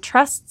Abraham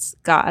trusts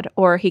God,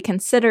 or he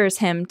considers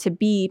him to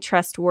be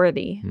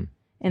trustworthy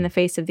in the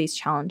face of these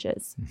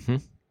challenges.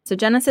 So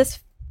Genesis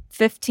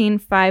 15,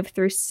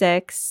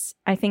 5-6,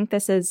 I think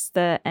this is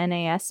the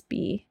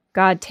NASB.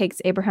 God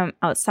takes Abraham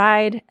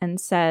outside and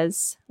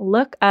says,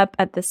 "Look up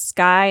at the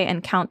sky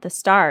and count the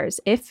stars,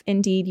 if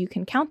indeed you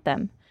can count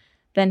them."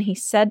 Then he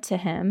said to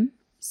him,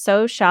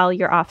 "So shall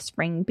your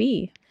offspring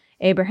be."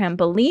 Abraham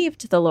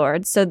believed the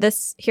Lord. So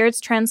here it's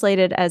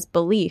translated as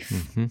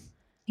belief.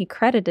 He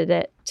credited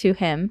it to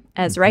him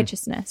as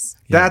righteousness.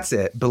 That's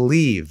it.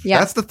 Believe. Yeah.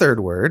 That's the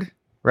third word,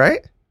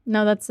 right?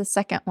 No, that's the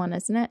second one,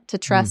 isn't it? To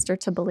trust or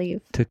to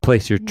believe. To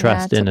place your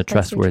trust in a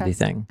trustworthy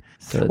thing.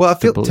 So well,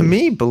 to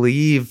me,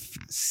 believe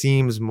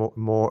seems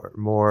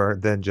more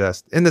than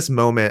just, in this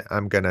moment,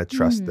 I'm going to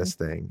trust this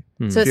thing.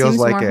 So it seems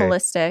like more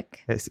holistic.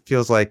 It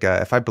feels like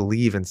if I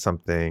believe in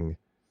something,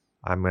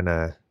 I'm going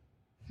to...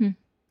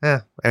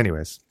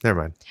 anyways,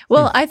 never mind.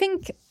 Well, I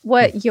think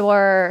what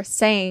you're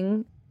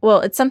saying,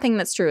 it's something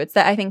that's true. It's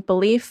that I think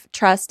belief,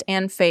 trust,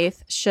 and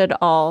faith should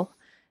all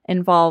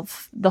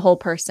involve the whole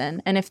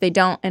person. And if they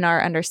don't in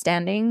our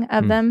understanding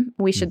of them,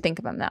 we should think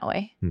of them that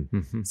way.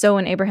 So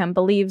when Abraham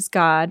believes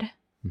God,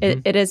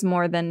 it is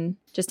more than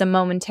just a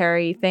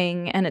momentary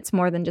thing, and it's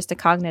more than just a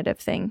cognitive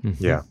thing.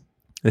 Yeah.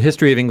 The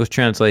history of English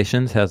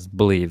translations has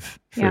believe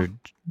for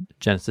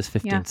Genesis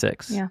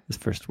 15:6, this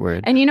first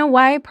word. And you know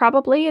why?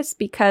 Probably is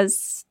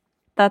because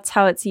that's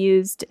how it's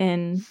used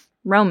in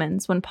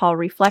Romans when Paul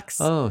reflects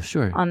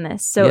on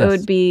this. So it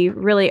would be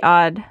really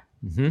odd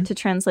to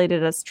translate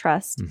it as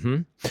trust.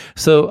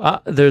 So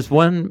there's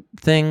one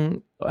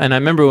thing, and I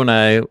remember when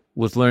I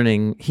was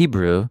learning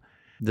Hebrew,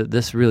 that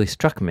this really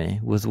struck me,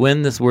 was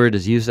when this word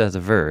is used as a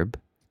verb,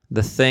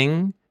 the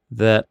thing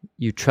that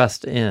you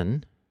trust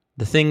in,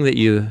 the thing that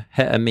you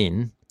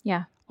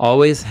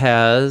always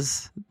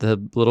has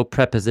the little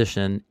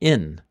preposition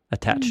in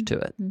attached to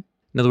it.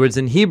 In other words,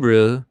 in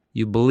Hebrew,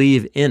 you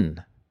believe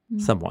in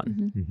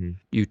someone.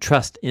 You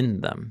trust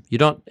in them. You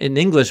don't. In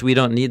English, we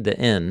don't need the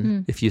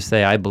in if you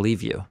say, "I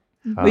believe you."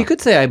 Well, you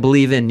could say, I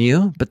believe in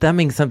you, but that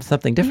means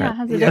something different.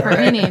 Yeah, it has a different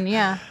meaning,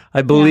 yeah.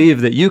 I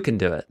believe that you can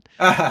do it.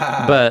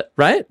 But,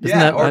 right?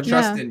 Or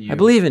trust in you. I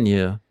believe in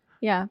you.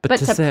 Yeah, but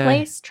to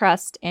place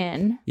trust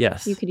in,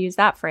 yes, you could use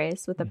that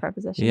phrase with the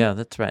preposition. Yeah,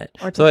 that's right.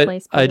 Or to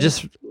place I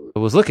just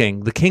was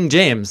looking. The King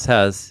James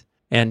has,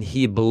 and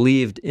he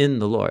believed in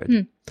the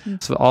Lord.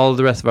 So all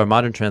the rest of our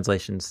modern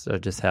translations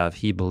just have,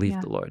 he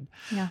believed the Lord.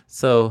 Yeah.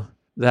 So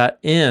that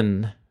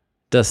in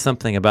does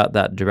something about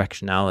that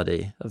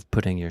directionality of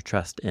putting your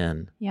trust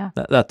in. Yeah.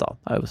 That's all.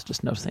 I was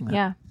just noticing that.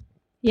 Yeah.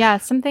 Yeah,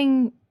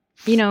 something,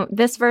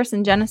 this verse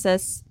in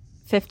Genesis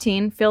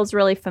 15 feels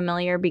really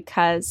familiar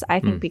because I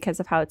think because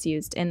of how it's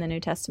used in the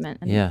New Testament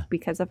and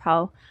because of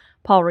how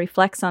Paul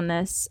reflects on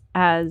this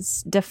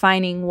as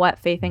defining what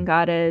faith in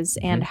God is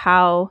and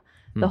how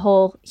the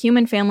whole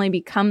human family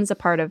becomes a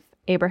part of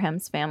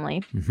Abraham's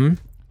family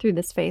through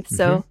this faith.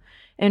 So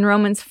in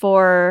Romans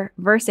 4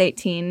 verse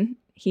 18,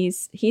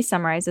 he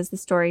summarizes the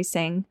story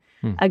saying,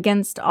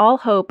 against all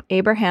hope,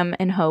 Abraham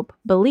in hope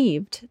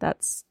believed.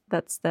 That's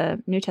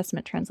the New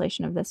Testament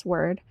translation of this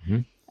word.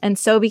 And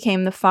so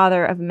became the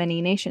father of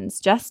many nations,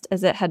 just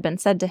as it had been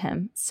said to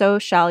him, so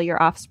shall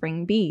your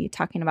offspring be,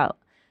 talking about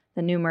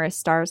the numerous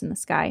stars in the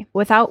sky.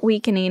 Without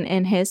weakening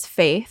in his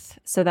faith,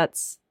 so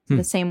that's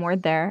the same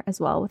word there as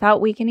well,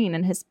 without weakening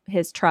in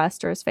his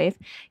trust or his faith,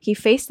 he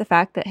faced the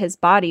fact that his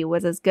body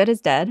was as good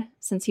as dead,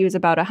 since he was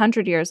about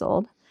 100 years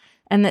old,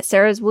 and that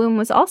Sarah's womb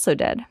was also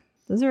dead.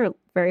 Those are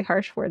very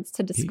harsh words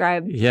to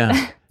describe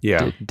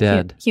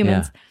dead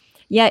humans.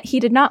 Yet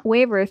he did not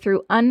waver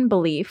through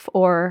unbelief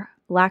or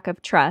lack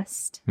of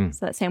trust,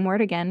 so that same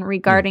word again,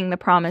 regarding the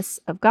promise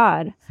of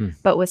God,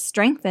 but was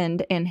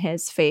strengthened in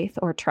his faith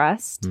or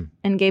trust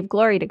and gave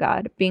glory to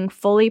God, being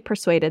fully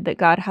persuaded that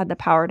God had the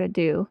power to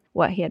do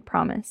what he had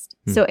promised.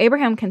 So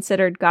Abraham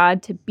considered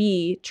God to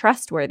be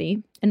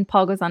trustworthy, and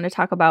Paul goes on to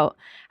talk about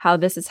how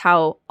this is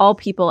how all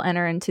people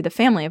enter into the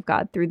family of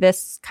God, through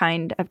this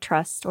kind of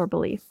trust or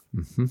belief.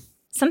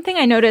 Something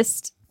I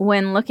noticed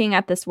when looking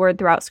at this word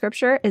throughout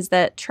Scripture is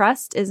that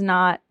trust is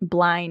not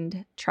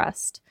blind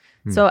trust.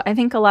 So I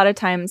think a lot of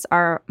times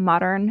our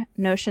modern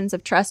notions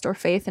of trust or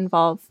faith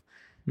involve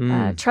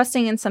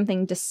trusting in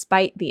something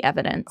despite the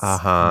evidence.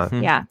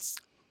 Yeah. It's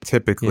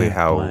typically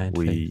how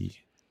we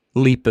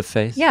leap of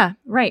faith. Yeah,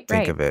 right.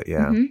 Think of it,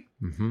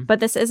 But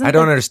this isn't. I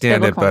don't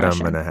understand it, but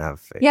notion. I'm going to have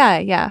faith.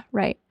 Yeah,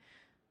 right.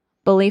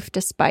 Belief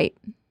despite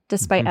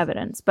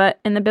evidence. But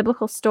in the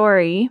biblical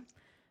story,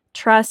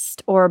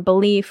 trust or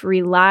belief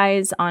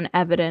relies on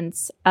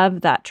evidence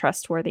of that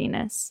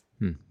trustworthiness.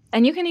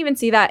 And you can even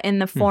see that in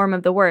the form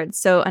of the words.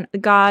 So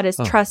God is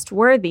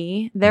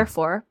trustworthy,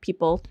 therefore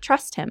people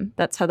trust him.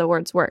 That's how the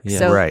words work.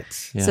 So,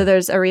 so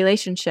there's a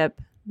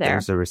relationship there.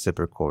 There's a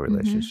reciprocal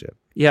relationship.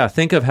 Yeah,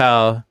 think of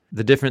how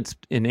the difference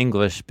in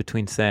English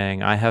between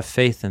saying, I have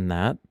faith in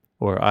that,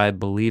 or I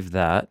believe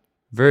that,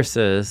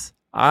 versus,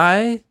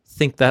 I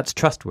think that's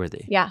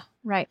trustworthy. Yeah,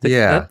 right.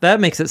 That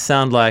makes it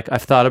sound like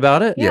I've thought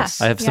about it. Yes.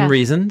 I have some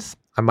reasons.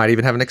 I might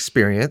even have an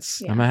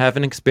experience. I might have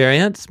an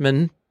experience,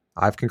 and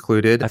I've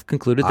concluded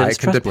that it's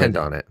can depend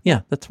on it.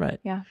 Yeah, that's right.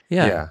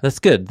 Yeah. That's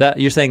good. That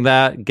you're saying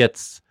that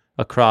gets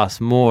across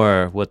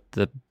more what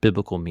the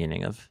biblical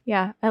meaning of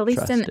at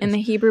least in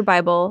the Hebrew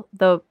Bible,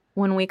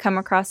 when we come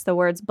across the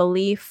words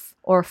belief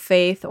or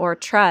faith or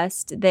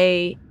trust,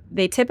 they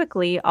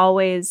typically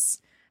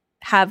always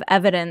have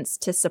evidence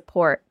to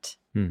support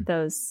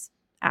those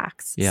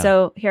acts.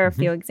 So here are a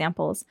few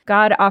examples.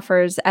 God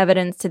offers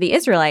evidence to the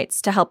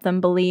Israelites to help them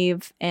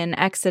believe in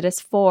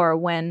Exodus 4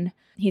 when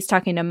he's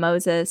talking to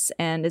Moses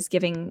and is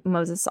giving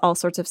Moses all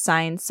sorts of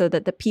signs so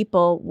that the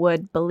people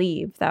would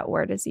believe. That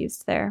word is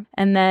used there.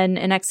 And then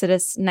in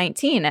Exodus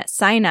 19 at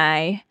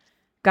Sinai,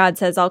 God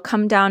says, I'll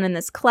come down in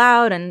this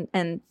cloud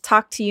and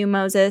talk to you,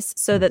 Moses,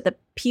 so that the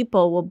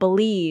people will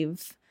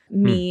believe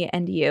me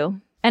and you.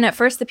 And at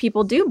first the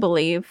people do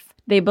believe.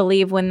 They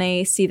believe when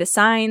they see the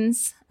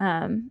signs.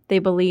 They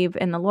believe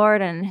in the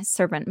Lord and his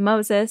servant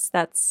Moses.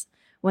 That's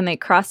when they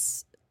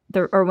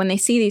when they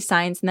see these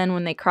signs, and then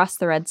when they cross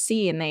the Red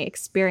Sea and they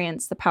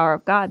experience the power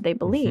of God, they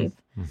believe.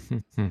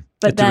 But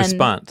it's a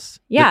response.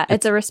 Yeah,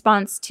 it's a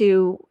response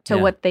to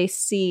what they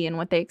see and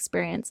what they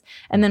experience.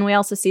 And then we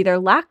also see their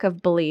lack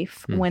of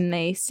belief when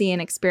they see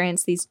and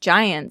experience these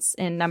giants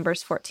in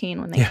Numbers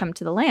 14 when they come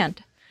to the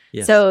land.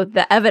 Yes. So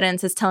the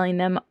evidence is telling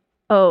them,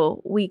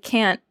 we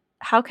can't,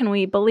 how can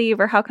we believe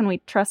or how can we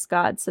trust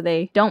God? So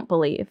they don't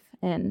believe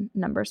in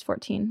Numbers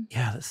 14.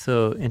 Yeah, that's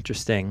so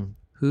interesting.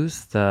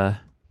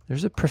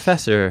 There's a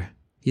professor,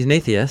 he's an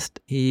atheist.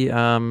 He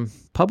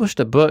published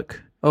a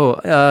book.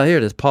 Here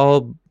it is,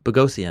 Paul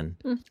Bogosian,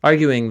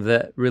 arguing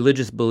that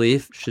religious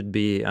belief should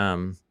be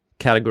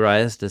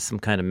categorized as some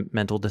kind of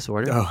mental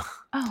disorder.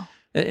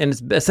 And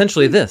it's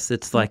essentially this.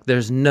 It's like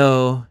there's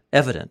no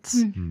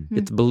evidence.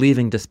 It's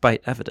believing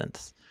despite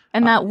evidence.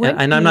 And that would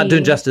and I'm not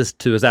doing justice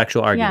to his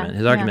actual argument. Yeah,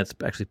 his argument's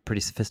actually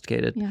pretty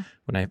sophisticated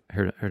when I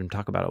heard him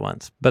talk about it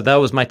once. But that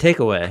was my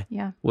takeaway,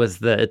 was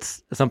that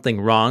it's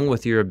something wrong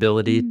with your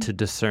ability to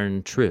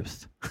discern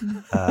truth.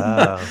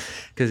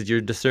 Because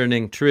you're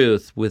discerning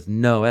truth with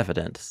no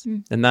evidence.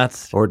 And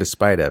that's... Or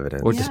despite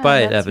evidence. Or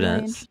despite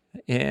evidence.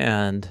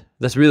 And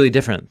that's really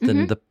different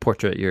than the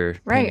portrait you're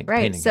painting.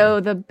 Right.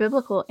 So the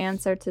biblical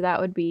answer to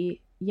that would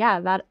be,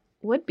 that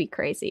would be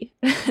crazy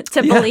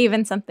to believe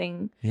in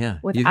something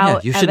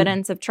without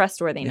evidence of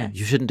trustworthiness. Yeah,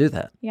 you shouldn't do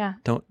that. Yeah.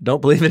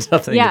 Don't believe in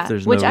something if there's no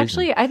reason. Which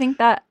actually, I think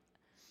that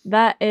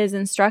is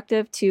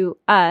instructive to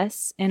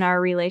us in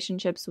our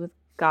relationships with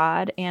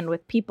God and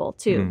with people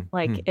too.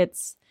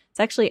 It's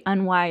actually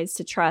unwise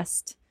to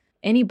trust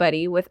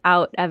anybody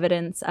without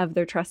evidence of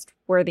their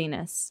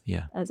trustworthiness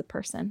as a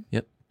person.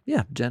 Yep.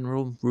 Yeah,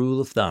 general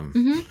rule of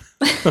thumb.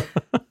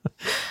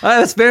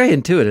 That's very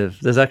intuitive.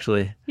 There's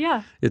actually,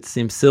 it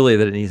seems silly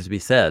that it needs to be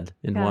said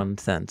in one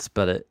sense,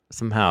 but it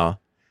somehow,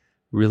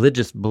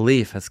 religious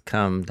belief has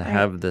come to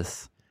have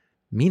this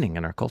meaning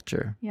in our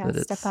culture. Yeah,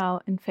 that step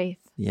out in faith.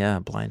 Yeah,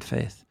 blind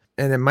faith.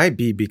 And it might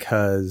be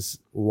because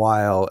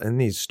while in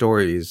these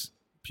stories,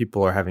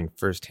 people are having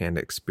firsthand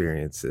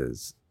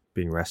experiences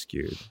being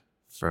rescued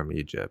from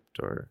Egypt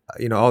or,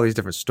 all these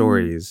different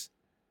stories,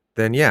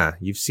 then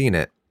you've seen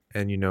it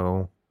and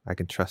I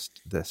can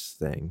trust this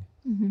thing.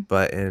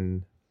 But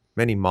in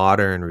many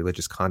modern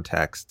religious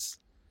contexts,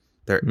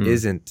 there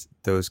isn't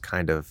those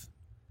kind of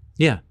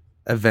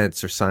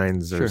events or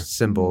signs or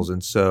symbols.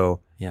 And so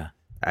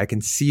I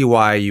can see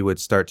why you would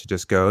start to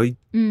just go,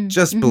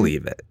 just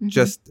believe it.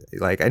 Just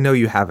I know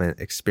you haven't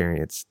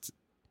experienced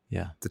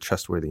the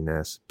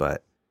trustworthiness,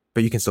 but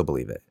you can still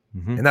believe it.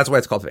 And that's why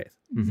it's called faith.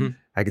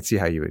 I could see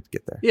how you would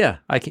get there. Yeah,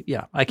 I can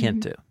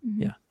too.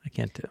 Yeah, I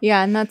can too.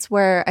 Yeah, and that's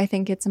where I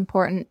think it's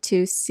important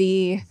to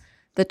see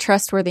the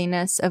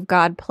trustworthiness of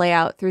God play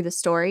out through the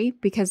story,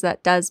 because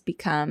that does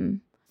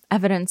become,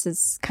 evidence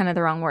is kind of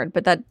the wrong word,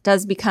 but that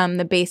does become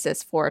the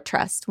basis for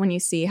trust when you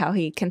see how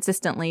he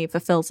consistently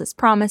fulfills his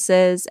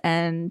promises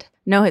and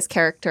know his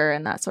character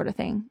and that sort of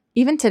thing.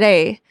 Even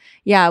today,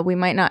 we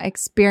might not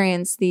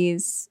experience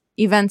these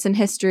events in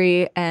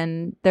history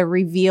and they're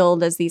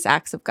revealed as these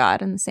acts of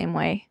God in the same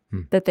way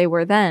that they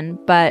were then,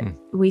 but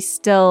we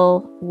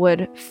still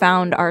would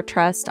found our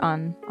trust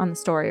on the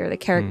story or the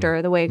character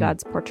or the way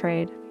God's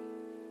portrayed.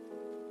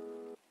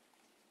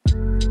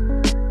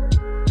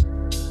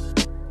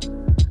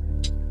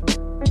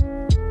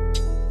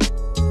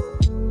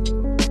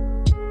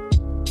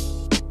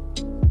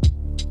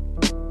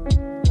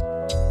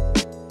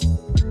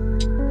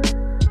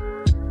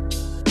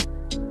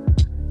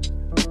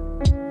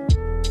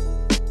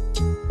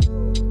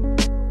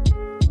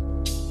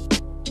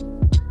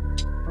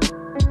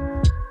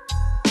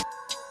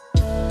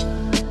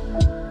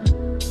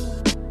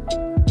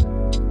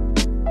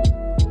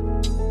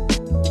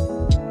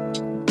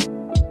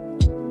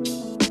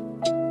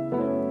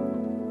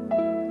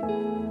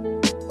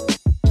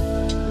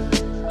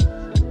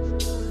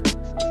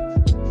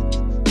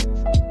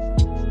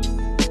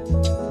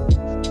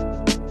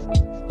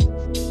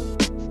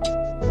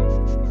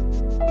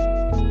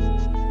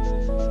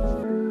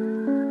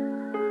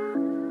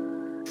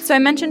 So I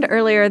mentioned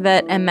earlier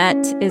that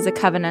emet is a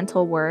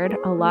covenantal word,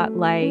 a lot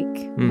like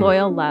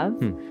loyal love.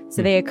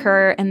 So they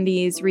occur in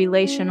these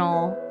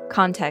relational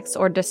contexts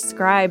or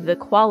describe the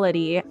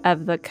quality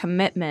of the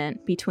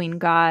commitment between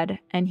God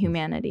and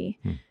humanity.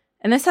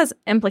 And this has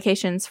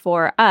implications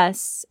for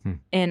us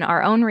in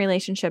our own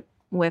relationship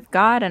with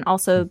God and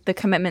also the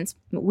commitments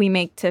we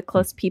make to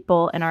close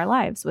people in our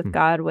lives with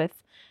God, with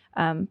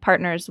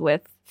partners,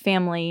 with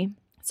family.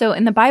 So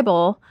in the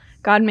Bible,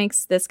 God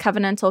makes this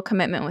covenantal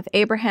commitment with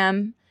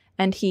Abraham,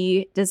 and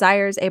he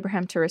desires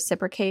Abraham to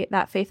reciprocate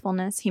that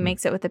faithfulness. He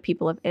makes it with the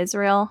people of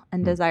Israel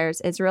and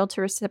desires Israel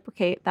to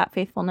reciprocate that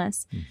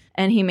faithfulness.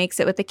 And he makes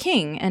it with the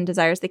king and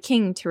desires the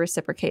king to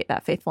reciprocate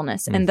that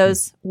faithfulness. And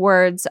those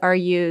words are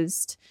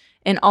used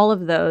in all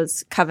of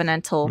those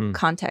covenantal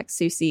contexts.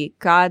 So you see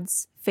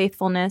God's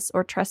faithfulness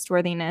or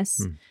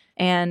trustworthiness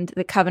and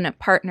the covenant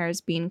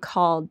partners being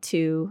called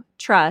to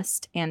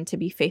trust and to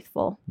be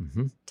faithful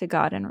to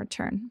God in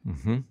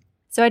return.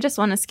 So I just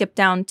want to skip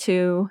down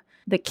to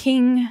the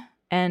king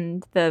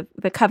and the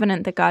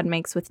covenant that God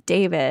makes with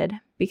David,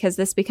 because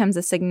this becomes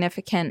a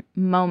significant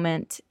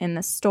moment in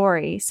the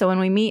story. So when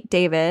we meet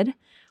David,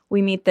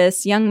 we meet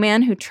this young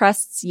man who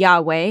trusts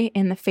Yahweh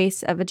in the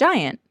face of a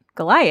giant,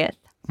 Goliath.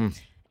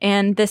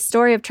 And this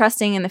story of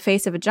trusting in the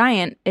face of a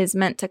giant is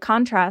meant to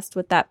contrast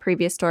with that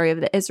previous story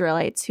of the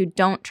Israelites who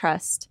don't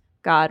trust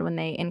God when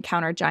they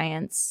encounter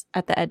giants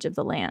at the edge of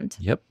the land.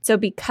 So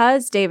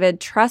because David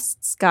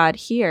trusts God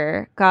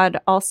here, God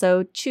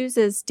also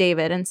chooses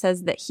David and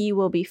says that he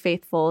will be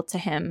faithful to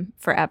him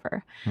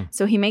forever.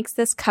 So he makes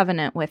this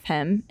covenant with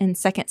him in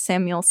 2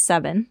 Samuel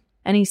 7.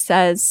 And he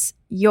says,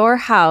 your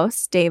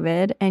house,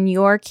 David, and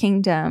your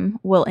kingdom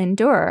will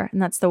endure.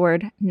 And that's the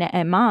word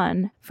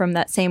ne'eman from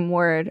that same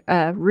word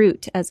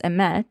root as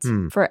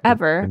emet,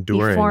 forever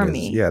Enduring before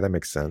me. Yeah, that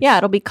makes sense. Yeah,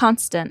 it'll be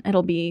constant.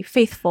 It'll be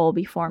faithful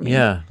before me.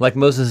 Yeah, like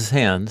Moses'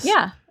 hands.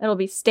 Yeah, it'll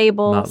be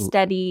stable,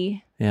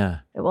 steady. Yeah.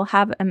 It will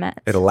have emet.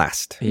 It'll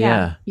last.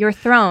 Yeah. Your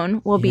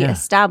throne will be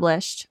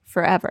established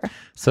forever.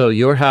 So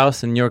your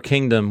house and your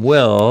kingdom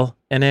will,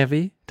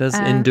 NAV, does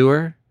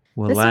endure?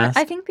 Will last?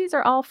 I think these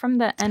are all from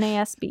the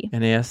NASB.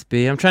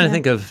 NASB. I'm trying to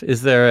think of,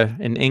 is there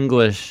an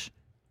English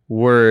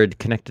word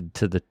connected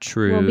to the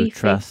true, will be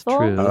trust, faithful.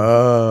 true?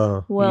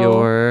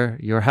 Oh.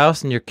 Your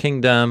house and your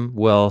kingdom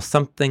will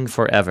something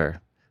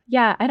forever.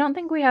 Yeah, I don't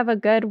think we have a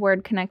good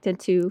word connected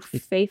to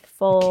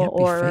faithful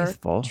or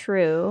faithful.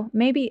 True.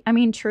 Maybe,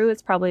 true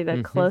is probably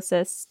the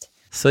closest.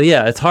 So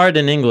yeah, it's hard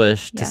in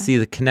English to see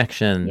the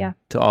connection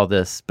to all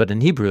this, but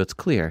in Hebrew it's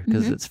clear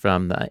because it's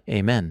from the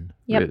amen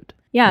root.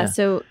 Yeah,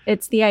 so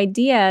it's the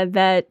idea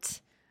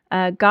that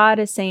God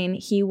is saying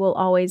he will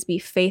always be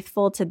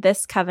faithful to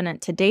this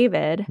covenant to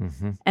David,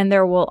 and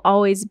there will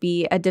always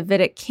be a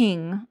Davidic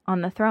king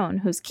on the throne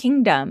whose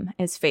kingdom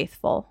is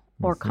faithful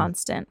or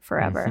constant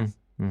forever.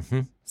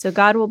 So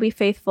God will be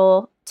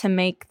faithful to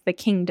make the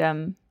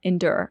kingdom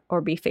endure or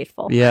be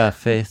faithful. Yeah,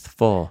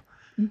 faithful.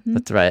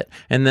 That's right.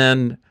 And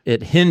then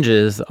it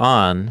hinges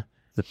on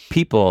the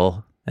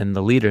people and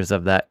the leaders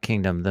of that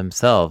kingdom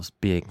themselves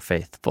being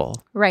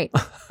faithful. Right.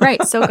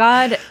 So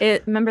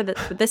remember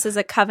that this is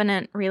a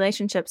covenant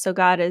relationship, so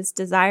God is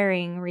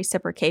desiring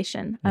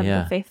reciprocation of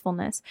the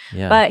faithfulness.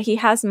 Yeah. But he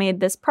has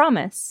made this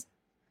promise.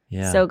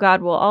 Yeah. So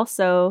God will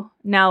also,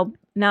 now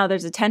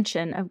there's a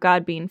tension of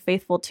God being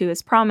faithful to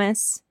his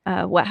promise.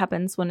 What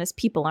happens when his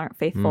people aren't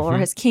faithful or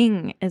his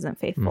king isn't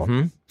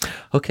faithful?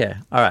 Okay.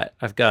 All right.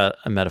 I've got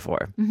a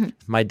metaphor.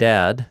 My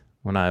dad,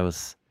 when I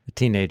was a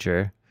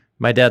teenager,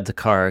 my dad's a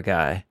car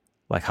guy,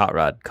 like hot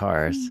rod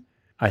cars.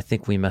 I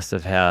think we must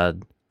have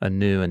had a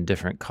new and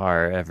different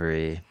car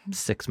every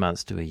 6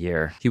 months to a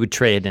year. He would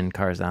trade in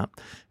cars out.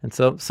 And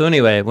so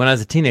anyway, when I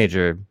was a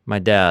teenager, my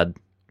dad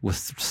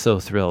was so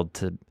thrilled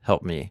to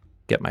help me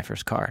get my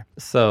first car.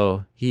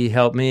 So he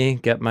helped me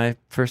get my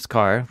first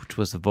car, which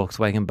was a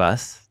Volkswagen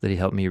bus that he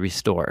helped me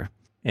restore.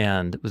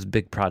 And it was a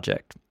big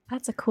project.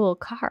 That's a cool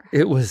car.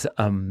 It was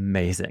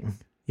amazing.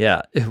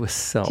 Yeah, it was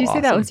so awesome. Did you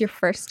say that was your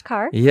first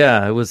car?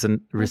 Yeah, it was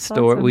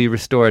awesome. We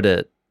restored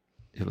it.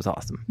 It was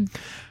awesome.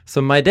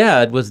 So my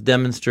dad was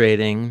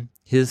demonstrating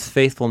his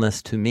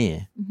faithfulness to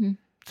me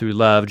through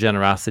love,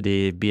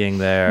 generosity, being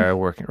there,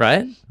 working,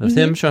 right? It was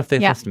him showing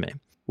faithfulness to me.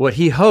 What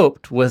he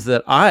hoped was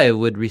that I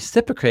would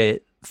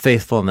reciprocate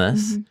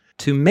faithfulness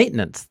to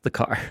maintenance the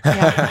car.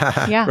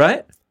 Yeah.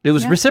 Right? It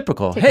was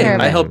reciprocal. Hey,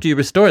 I helped you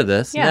restore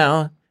this. Yeah.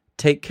 Now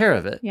take care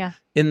of it. Yeah.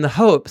 In the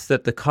hopes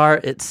that the car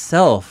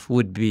itself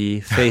would be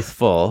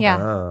faithful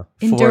for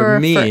Endure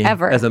me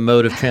forever. as a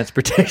mode of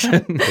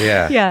transportation.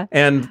 Yeah.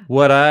 And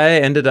what I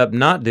ended up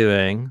not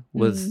doing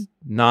was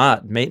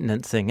not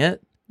maintaining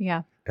it.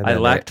 Yeah. I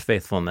lacked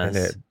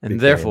faithfulness. And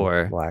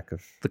therefore,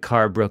 the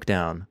car broke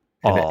down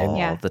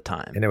all the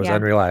time. And it was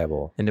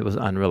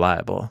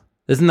unreliable.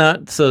 Isn't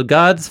that so?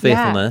 God's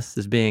faithfulness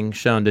is being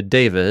shown to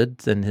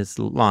David and his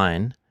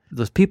line.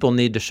 Those people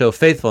need to show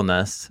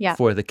faithfulness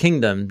for the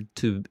kingdom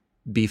to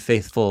be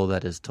faithful,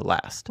 that is to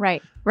last.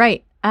 Right.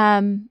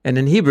 And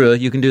in Hebrew,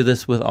 you can do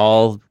this with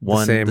all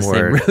the same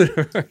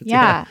root.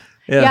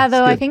 Yeah,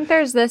 though I think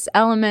there's this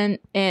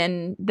element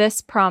in this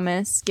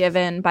promise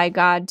given by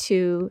God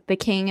to the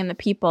king and the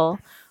people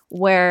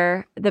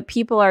where the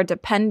people are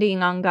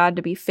depending on God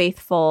to be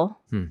faithful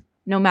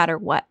no matter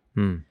what.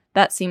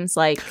 That seems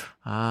like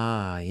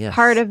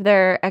part of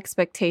their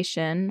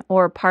expectation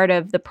or part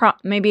of the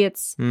maybe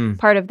it's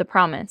part of the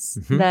promise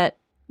that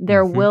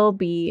there will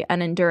be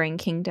an enduring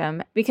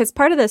kingdom. Because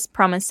part of this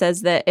promise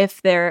says that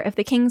if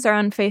the kings are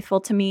unfaithful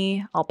to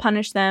me, I'll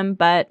punish them,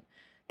 but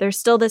there's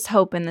still this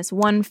hope in this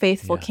one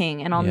faithful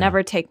king, and I'll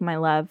never take my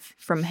love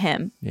from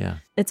him. Yeah.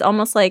 It's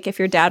almost like if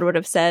your dad would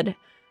have said,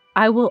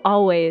 I will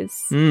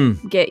always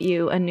get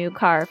you a new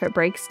car if it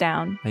breaks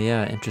down.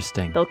 Yeah,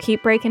 interesting. They'll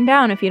keep breaking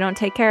down if you don't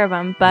take care of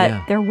them,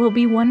 but there will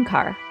be one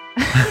car.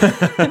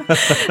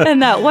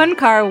 And that one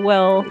car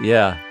will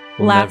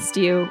last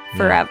you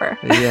forever.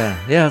 Yeah,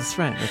 that's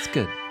right. That's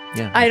good.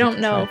 Yeah. I don't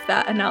know if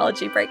that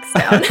analogy breaks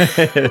down.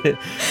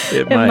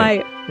 it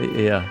might.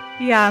 Yeah.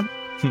 Yeah.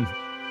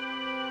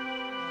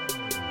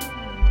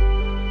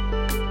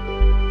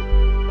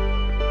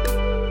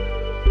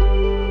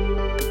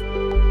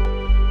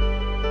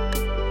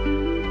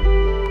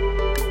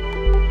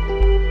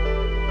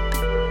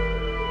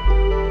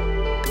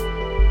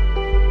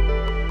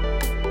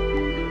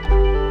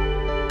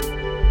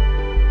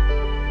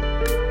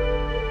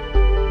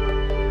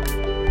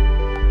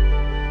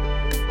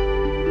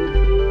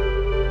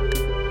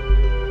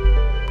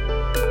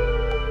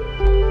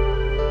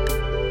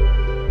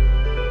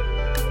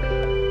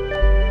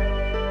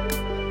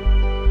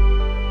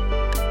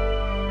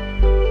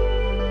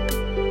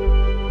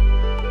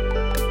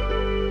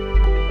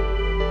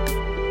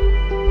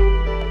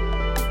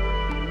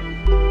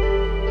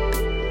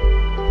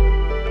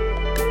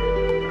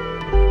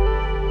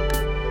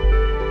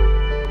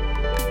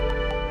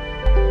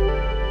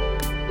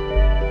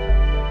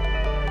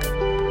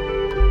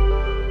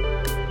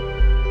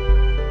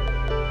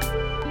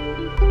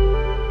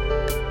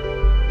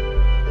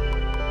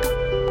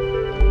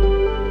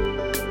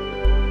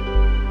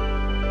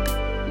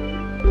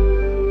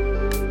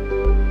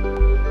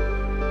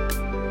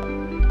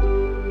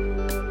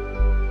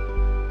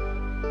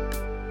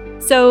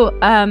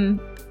 So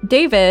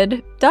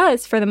David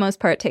does, for the most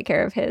part, take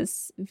care of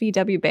his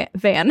VW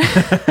van.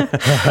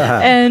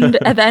 And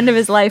at the end of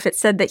his life, it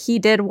said that he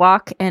did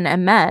walk in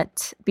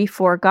Emet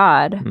before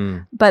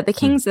God. But the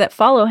kings that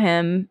follow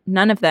him,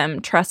 none of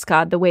them trust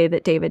God the way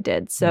that David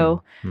did.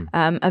 So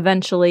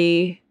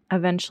eventually,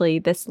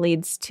 this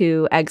leads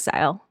to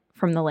exile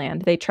from the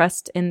land. They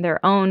trust in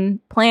their own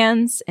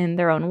plans, in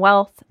their own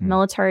wealth,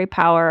 military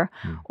power,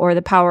 or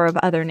the power of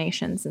other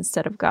nations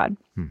instead of God.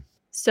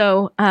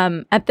 So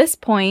at this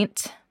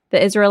point,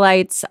 the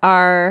Israelites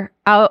are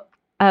out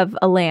of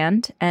a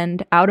land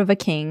and out of a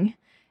king,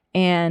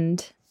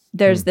 and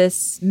there's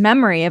this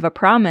memory of a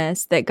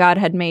promise that God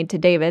had made to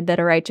David that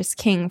a righteous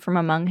king from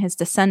among his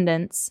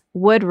descendants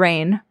would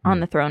reign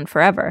on the throne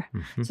forever.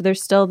 So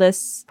there's still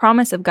this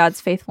promise of God's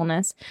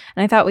faithfulness.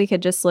 And I thought we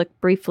could just look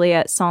briefly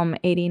at Psalm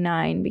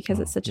 89 because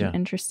it's such an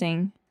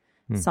interesting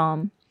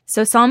psalm.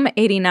 So Psalm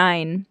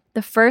 89,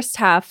 the first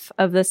half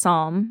of the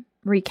psalm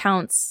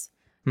recounts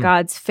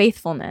God's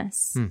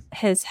faithfulness,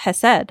 his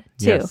hesed,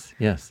 too.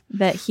 Yes.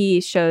 That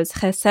he shows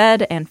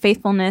hesed and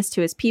faithfulness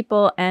to his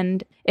people,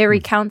 and it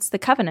recounts the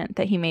covenant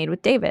that he made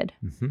with David.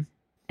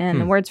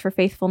 And the words for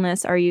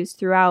faithfulness are used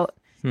throughout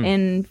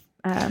in...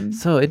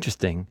 so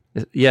interesting.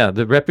 Yeah,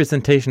 the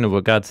representation of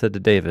what God said to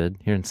David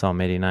here in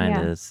Psalm 89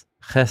 is,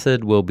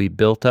 Chesed will be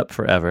built up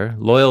forever.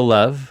 Loyal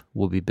love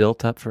will be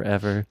built up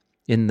forever.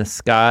 In the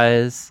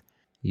skies,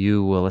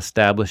 you will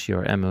establish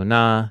your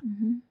emunah.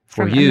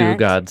 For you, Emet.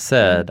 God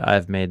said,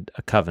 I've made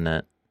a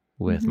covenant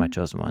with my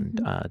chosen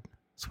one,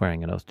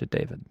 swearing an oath to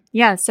David.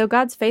 Yeah, so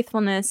God's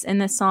faithfulness in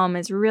this psalm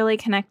is really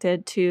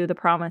connected to the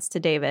promise to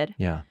David.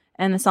 Yeah.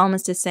 And the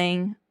psalmist is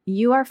saying,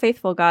 you are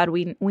faithful, God.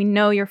 We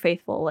know you're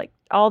faithful, like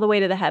all the way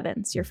to the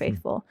heavens, you're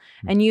faithful.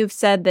 And you've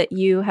said that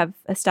you have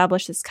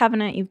established this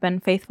covenant. You've been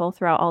faithful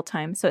throughout all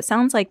time. So it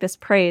sounds like this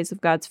praise of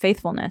God's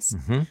faithfulness.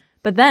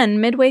 But then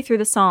midway through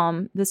the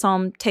psalm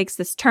takes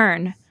this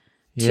turn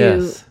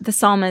to the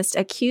psalmist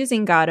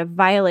accusing God of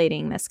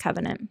violating this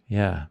covenant.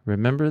 Yeah.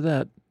 Remember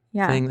that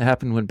thing that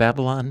happened when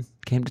Babylon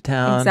came to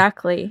town?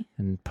 Exactly.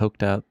 And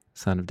poked out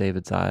Son of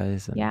David's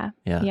eyes. And,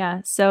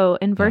 Yeah. So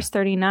in verse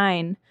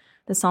 39,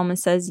 the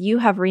psalmist says, you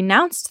have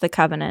renounced the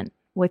covenant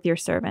with your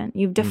servant.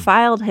 You've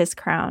defiled his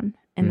crown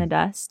in the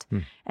dust.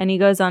 And he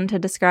goes on to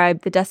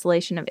describe the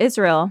desolation of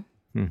Israel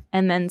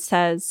and then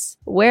says,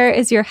 where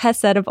is your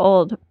hesed of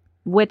old,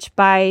 which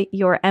by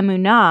your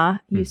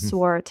emunah you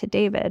swore to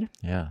David?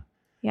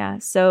 Yeah,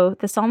 so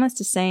the psalmist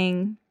is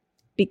saying,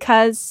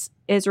 because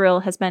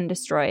Israel has been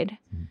destroyed,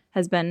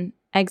 has been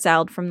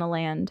exiled from the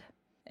land,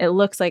 it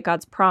looks like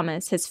God's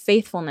promise, his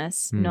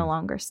faithfulness, no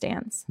longer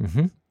stands.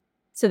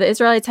 So the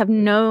Israelites have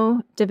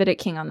no Davidic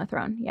king on the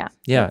throne.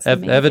 Yeah,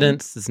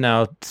 evidence is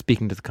now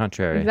speaking to the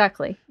contrary.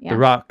 Exactly. Yeah. The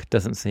rock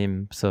doesn't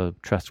seem so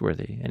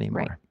trustworthy anymore.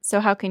 Right. So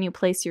how can you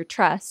place your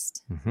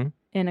trust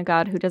in a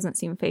God who doesn't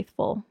seem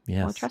faithful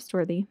or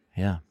trustworthy?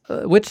 Yeah.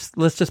 Which,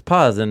 let's just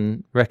pause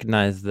and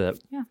recognize that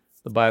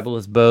the Bible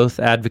is both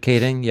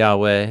advocating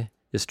Yahweh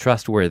is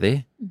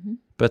trustworthy,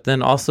 but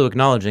then also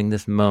acknowledging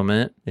this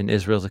moment in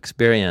Israel's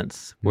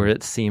experience where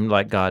it seemed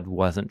like God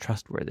wasn't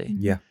trustworthy.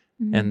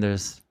 And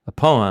there's a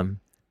poem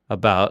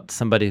about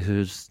somebody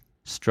who's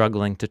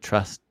struggling to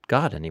trust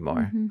God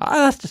anymore.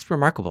 That's just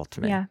remarkable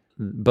to me.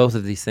 Both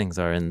of these things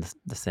are in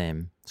the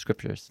same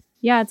scriptures.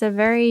 Yeah, it's a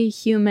very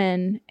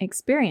human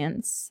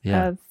experience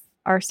of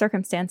our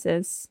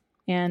circumstances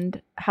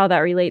and how that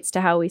relates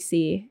to how we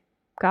see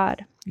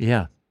God.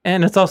 Yeah.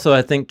 And it's also,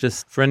 I think,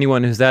 just for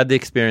anyone who's had the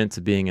experience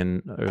of being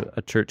in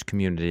a church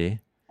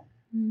community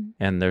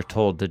and they're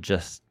told to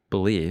just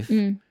believe,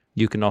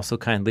 you can also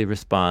kindly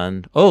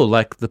respond,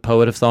 like the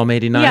poet of Psalm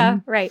 89? Yeah,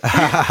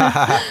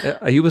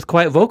 right. He was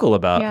quite vocal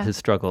about his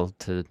struggle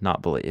to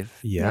not believe.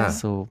 Yeah.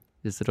 So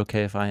is it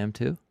okay if I am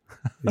too?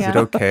 Is it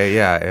okay,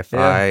 if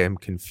I am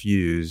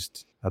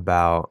confused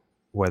about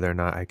whether or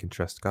not I can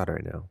trust God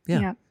right now?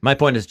 Yeah. My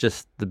point is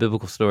just the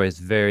biblical story is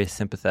very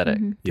sympathetic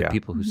to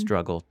people who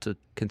struggle to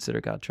consider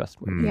God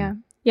trustworthy.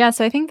 Yeah,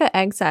 so I think that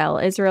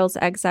Israel's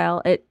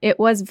exile, it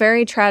was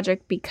very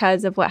tragic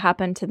because of what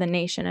happened to the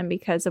nation and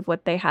because of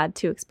what they had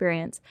to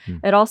experience.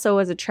 It also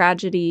was a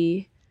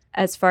tragedy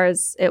as far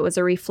as it was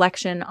a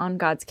reflection on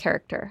God's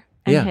character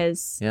and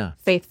his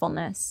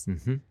faithfulness.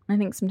 I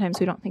think sometimes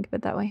we don't think of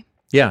it that way.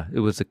 Yeah,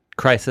 it was a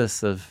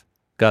crisis of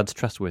God's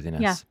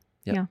trustworthiness.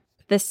 Yeah.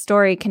 This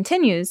story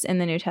continues in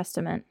the New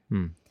Testament.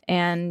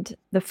 And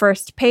the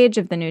first page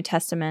of the New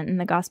Testament in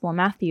the Gospel of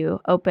Matthew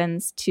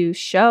opens to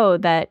show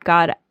that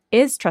God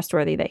is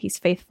trustworthy, that he's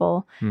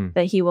faithful,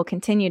 that he will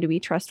continue to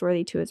be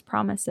trustworthy to his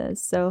promises.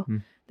 So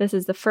this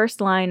is the first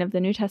line of the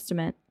New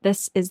Testament.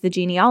 This is the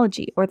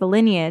genealogy or the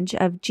lineage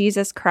of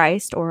Jesus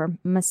Christ or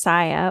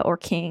Messiah or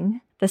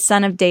King, the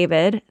son of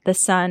David, the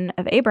son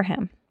of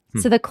Abraham.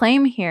 So the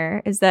claim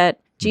here is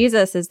that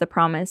Jesus is the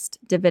promised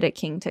Davidic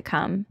king to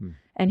come.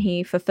 And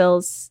he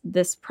fulfills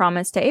this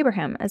promise to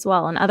Abraham as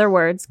well. In other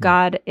words,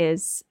 God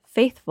is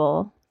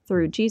faithful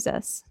through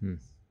Jesus.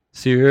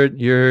 So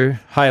you're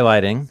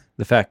highlighting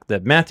the fact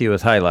that Matthew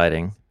is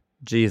highlighting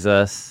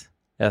Jesus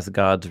as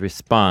God's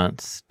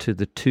response to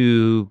the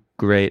two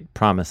great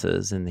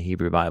promises in the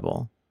Hebrew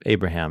Bible.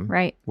 Abraham,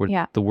 right?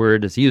 Where the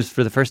word is used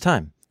for the first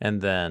time.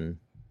 And then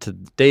to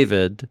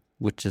David,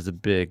 which is a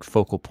big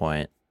focal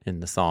point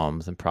in the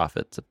Psalms and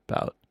prophets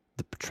about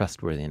the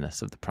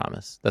trustworthiness of the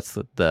promise. That's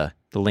the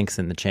links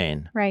in the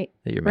chain that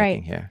you're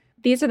making here.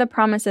 These are the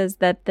promises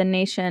that the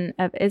nation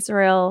of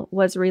Israel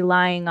was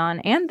relying on,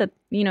 and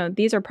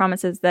these are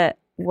promises that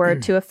were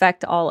to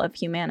affect all of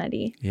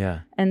humanity.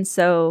 Yeah. And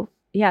so,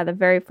 the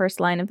very first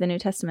line of the New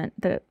Testament,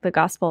 the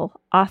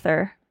gospel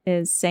author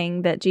is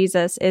saying that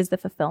Jesus is the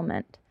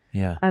fulfillment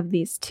of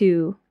these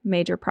two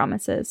major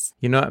promises.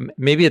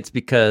 Maybe it's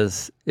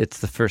because it's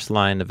the first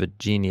line of a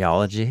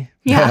genealogy.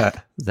 Yeah.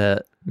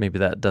 That maybe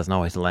that doesn't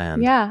always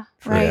land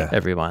for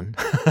everyone.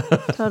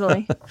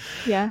 Totally.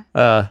 Yeah.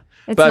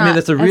 But I mean,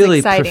 it's a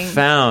really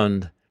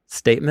profound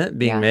statement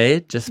being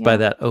made just by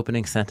that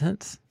opening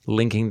sentence,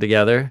 linking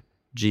together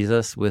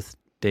Jesus with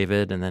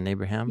David and then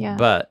Abraham. Yeah.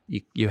 But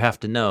you have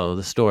to know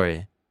the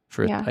story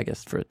for it, I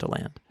guess, for it to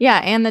land. Yeah,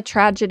 and the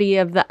tragedy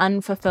of the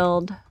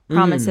unfulfilled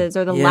promises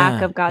or the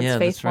lack of God's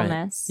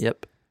faithfulness. Right.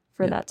 Yep.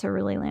 For that to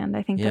really land.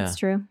 I think that's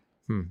true.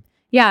 Hmm.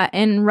 Yeah,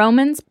 in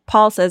Romans,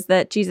 Paul says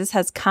that Jesus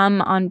has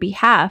come on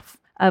behalf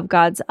of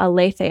God's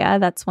aletheia,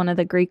 that's one of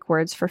the Greek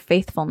words for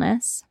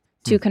faithfulness,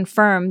 to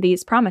confirm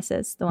these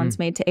promises, the ones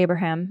made to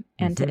Abraham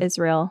and to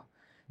Israel,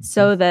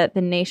 so that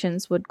the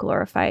nations would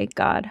glorify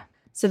God.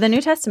 So the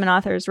New Testament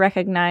authors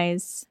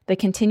recognize the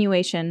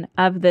continuation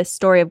of this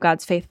story of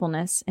God's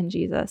faithfulness in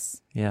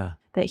Jesus. Yeah.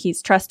 That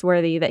he's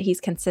trustworthy, that he's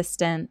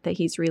consistent, that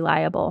he's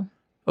reliable.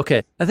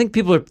 Okay, I think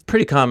people are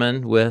pretty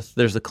common with,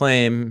 there's a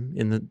claim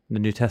in the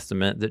New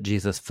Testament that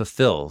Jesus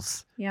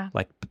fulfills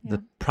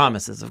the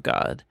promises of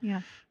God.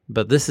 Yeah.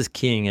 But this is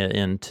keying it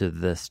into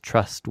this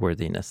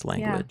trustworthiness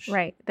language. Yeah,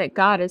 right. That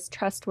God is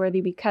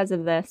trustworthy because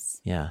of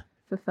this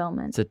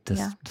fulfillment. It's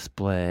a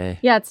display.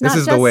 Yeah, it's not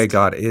This is the way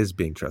God is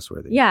being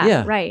trustworthy.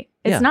 Yeah, right.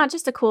 It's not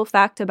just a cool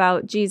fact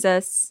about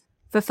Jesus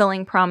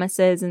fulfilling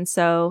promises, and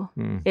so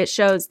it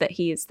shows that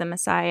he's the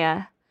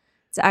Messiah.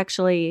 It's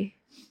actually,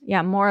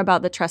 more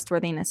about the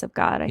trustworthiness of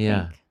God, I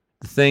think.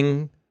 The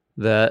thing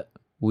that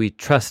we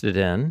trusted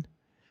in,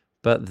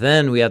 but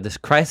then we had this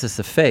crisis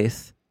of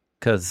faith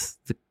because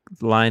the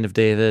line of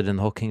David and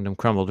the whole kingdom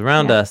crumbled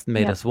around us and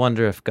made us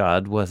wonder if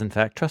God was in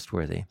fact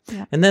trustworthy.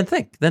 Yeah. And then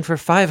then for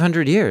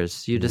 500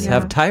 years, you just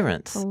have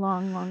tyrants. A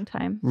long, long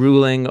time.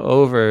 Ruling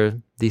over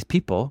these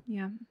people.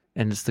 Yeah.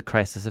 And it's the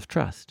crisis of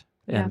trust.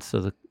 And so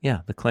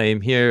the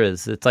claim here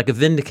is it's like a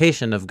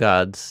vindication of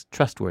God's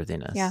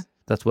trustworthiness. Yeah.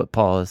 That's what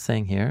Paul is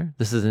saying here.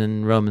 This is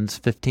in Romans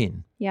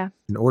 15. Yeah.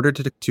 In order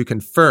to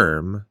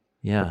confirm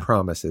the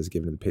promises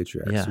given to the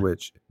patriarchs,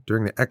 which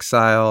during the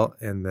exile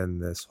and then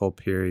this whole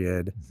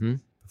period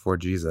before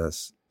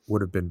Jesus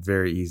would have been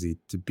very easy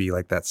to be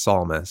like that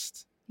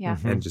psalmist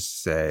and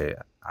just say,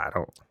 I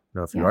don't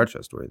know if you are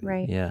trustworthy.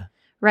 Right. Yeah.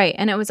 Right.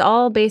 And it was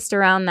all based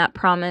around that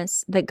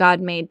promise that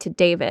God made to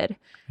David.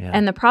 Yeah.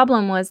 And the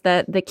problem was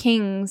that the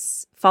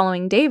kings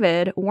following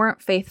David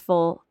weren't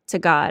faithful to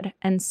God.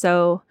 And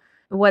so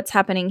what's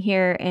happening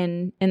here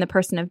in the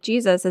person of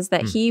Jesus is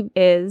that he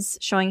is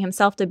showing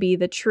himself to be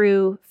the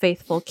true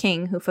faithful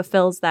king who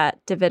fulfills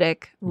that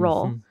Davidic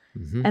role.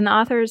 And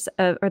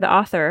the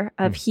author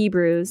of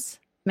Hebrews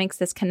makes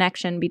this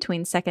connection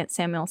between 2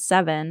 Samuel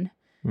 7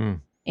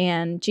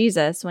 and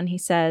Jesus when he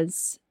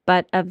says,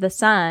 but of the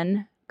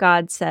Son,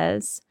 God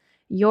says,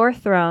 your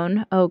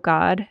throne, O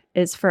God,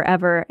 is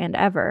forever and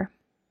ever.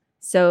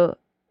 So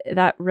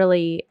that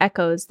really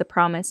echoes the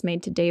promise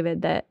made to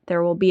David that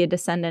there will be a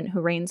descendant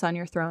who reigns on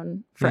your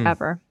throne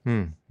forever.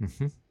 It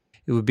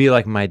would be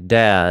like my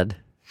dad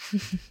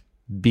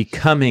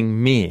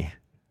becoming me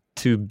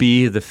to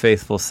be the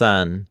faithful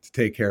son. To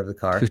take care of the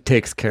car. Who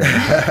takes care of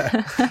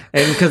the car.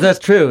 And because that's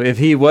true. If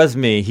he was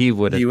me, he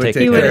would have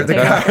taken care of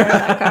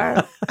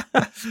the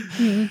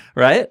car.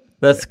 Right?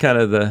 That's kind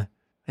of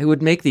it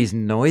would make these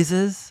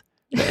noises.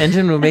 The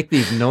engine would make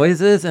these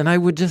noises, and I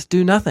would just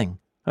do nothing.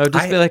 I would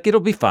just be like, it'll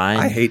be fine.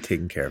 I hate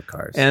taking care of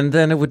cars. And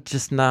then it would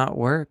just not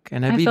work.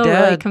 And I'd be, feel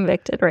Dad, really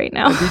convicted right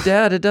now. I'd be,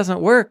 Dad, it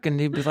doesn't work. And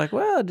he'd be like,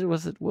 well,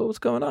 what was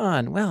going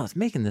on? Well, it's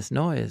making this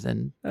noise.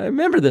 And I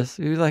remember this.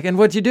 He was like, and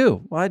what'd you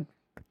do? Well, I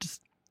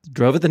just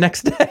drove it the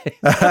next day.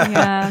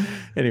 Yeah.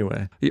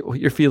 Anyway,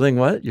 you're feeling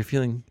what? You're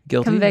feeling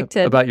guilty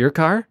convicted about your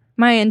car?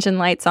 My engine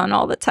light's on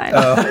all the time.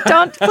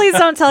 Please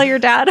don't tell your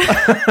dad.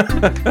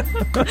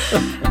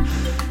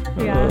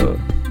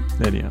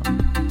 Anyhow.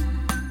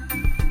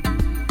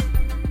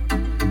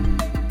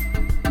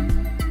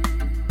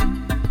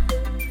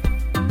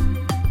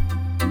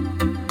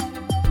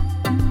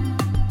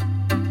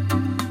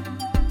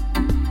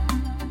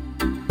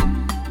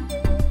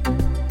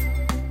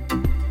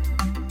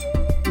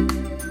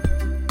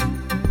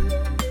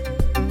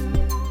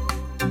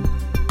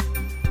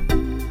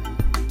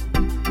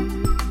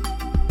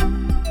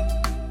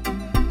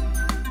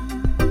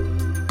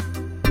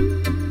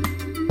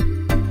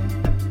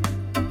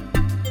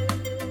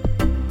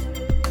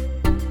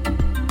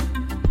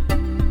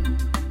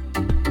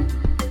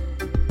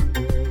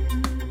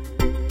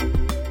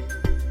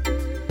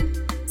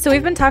 So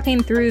we've been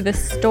talking through the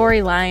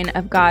storyline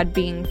of God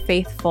being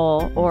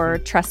faithful or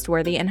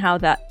trustworthy and how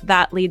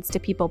that leads to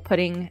people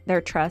putting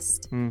their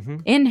trust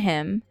in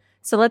him.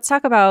 So let's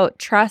talk about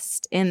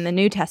trust in the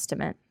New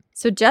Testament.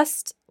 So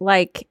just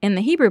like in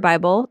the Hebrew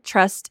Bible,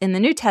 trust in the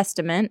New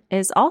Testament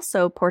is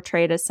also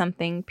portrayed as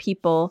something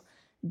people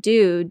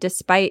do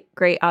despite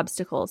great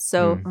obstacles.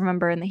 So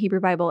remember in the Hebrew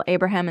Bible,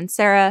 Abraham and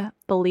Sarah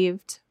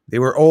believed they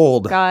were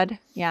old. God,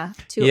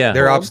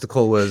 Their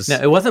obstacle was...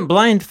 Now, it wasn't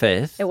blind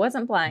faith. It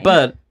wasn't blind.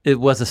 But it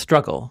was a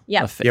struggle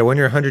of faith. Yeah, when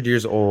you're 100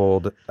 years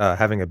old,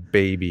 having a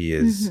baby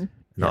is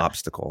an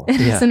obstacle.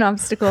 It is an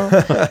obstacle.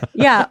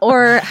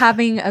 Or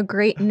having a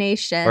great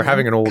nation. Or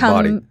having an old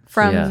body.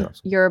 From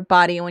your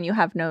body when you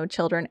have no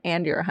children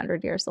and you're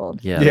 100 years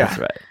old. Yeah, that's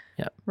right.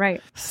 Yeah.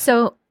 Right.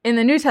 So in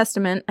the New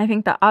Testament, I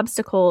think the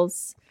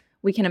obstacles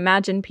we can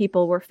imagine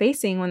people were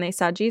facing when they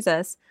saw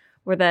Jesus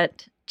were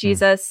that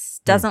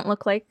Jesus doesn't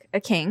look like a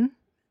king.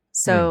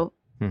 So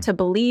to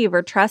believe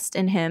or trust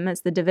in him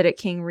as the Davidic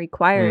king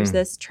requires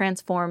this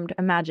transformed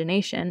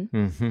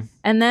imagination.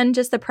 And then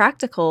just the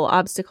practical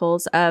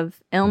obstacles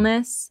of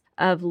illness,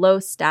 of low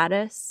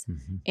status,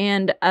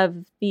 and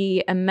of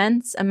the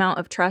immense amount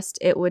of trust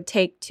it would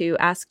take to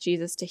ask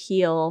Jesus to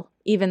heal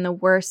even the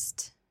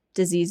worst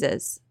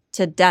diseases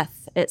to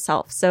death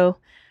itself. So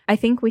I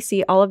think we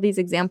see all of these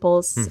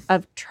examples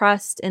of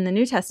trust in the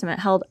New Testament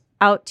held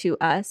out to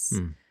us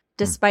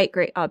despite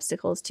great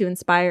obstacles to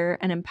inspire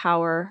and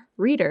empower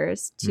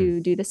readers to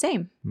do the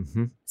same.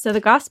 So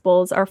the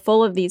Gospels are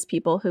full of these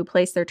people who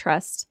place their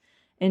trust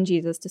in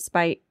Jesus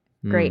despite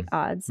great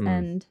odds.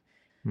 And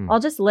I'll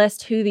just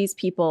list who these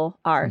people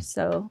are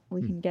so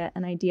we can get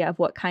an idea of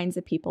what kinds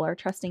of people are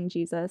trusting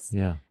Jesus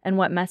and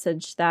what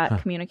message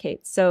that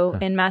communicates. So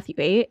in Matthew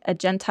 8, a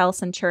Gentile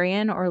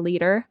centurion or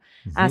leader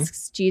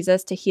asks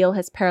Jesus to heal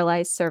his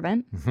paralyzed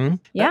servant.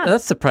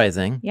 That's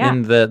surprising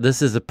in that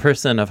this is a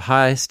person of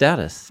high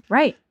status.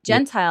 Right.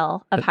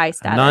 Gentile of high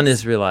status. A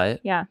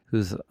non-Israelite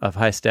who's of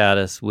high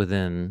status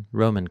within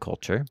Roman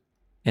culture,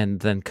 and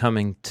then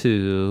coming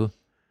to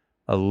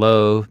a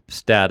low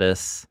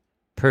status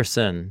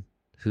person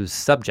who's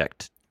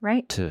subject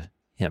to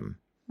him.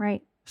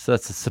 Right. So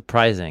that's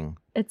surprising.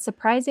 It's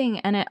surprising,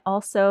 and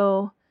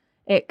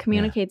it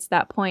communicates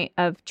that point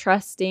of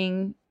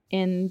trusting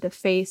in the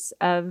face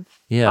of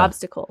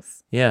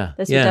obstacles. This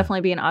would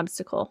definitely be an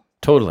obstacle.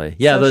 Totally.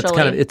 Yeah,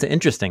 it's an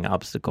interesting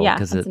obstacle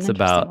because it's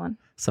about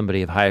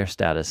somebody of higher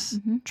status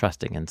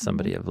trusting in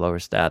somebody of lower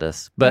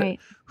status. But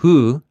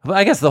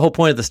I guess the whole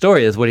point of the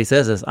story is what he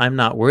says is, I'm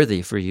not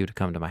worthy for you to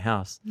come to my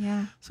house.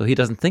 Yeah. So he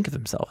doesn't think of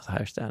himself as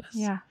higher status.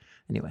 Yeah.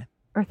 Anyway.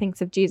 Or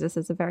thinks of Jesus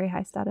as a very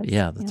high status.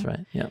 Yeah, that's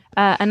right. Yeah.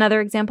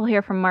 Another example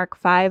here from Mark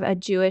 5, a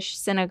Jewish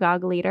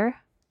synagogue leader.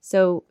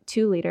 So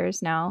 2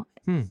 leaders now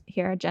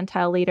here, a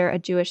Gentile leader, a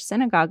Jewish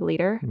synagogue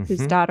leader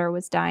whose daughter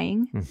was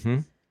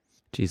dying.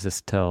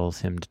 Jesus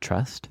tells him to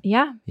trust.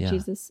 Yeah.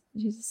 Jesus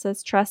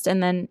says trust,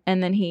 and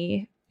then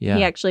he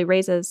actually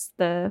raises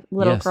the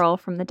little girl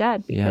from the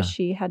dead because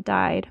she had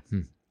died.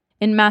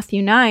 In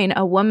Matthew 9,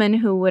 a woman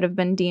who would have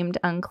been deemed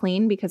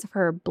unclean because of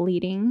her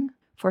bleeding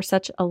for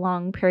such a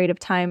long period of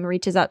time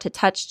reaches out to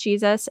touch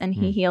Jesus, and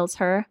he heals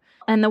her.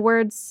 And the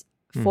words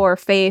for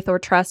faith or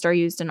trust are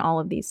used in all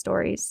of these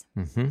stories.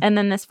 And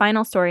then this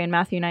final story in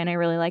Matthew 9, I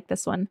really like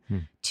this one.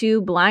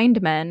 2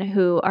 blind men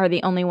who are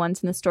the only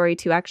ones in the story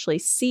to actually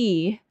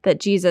see that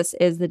Jesus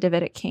is the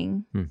Davidic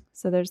king.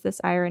 So there's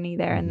this irony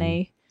there, and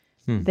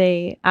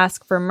they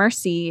ask for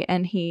mercy,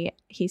 and he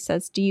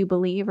says, do you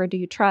believe or do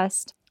you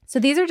trust? So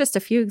these are just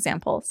a few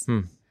examples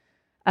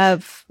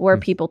of where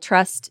people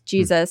trust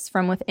Jesus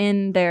from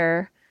within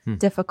their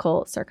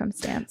difficult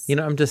circumstance.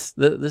 This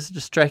is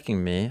just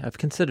striking me. I've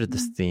considered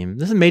this theme.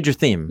 This is a major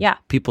theme. Yeah.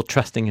 People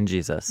trusting in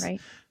Jesus.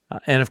 Right.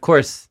 And of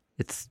course,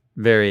 it's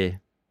very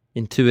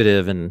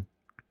intuitive in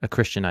a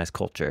Christianized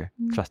culture,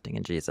 trusting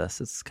in Jesus.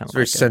 It's kind of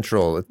very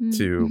central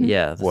to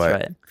that's what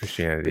right.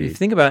 Christianity. But if you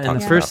think about it, in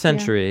the first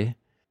century,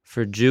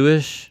 for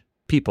Jewish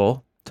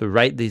people to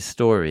write these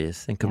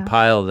stories and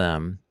compile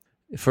them,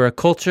 for a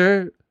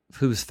culture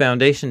whose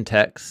foundation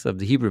texts of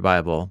the Hebrew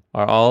Bible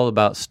are all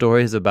about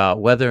stories about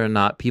whether or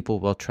not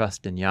people will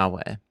trust in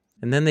Yahweh.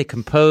 And then they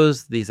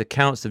compose these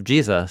accounts of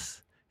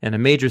Jesus, and a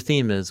major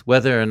theme is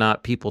whether or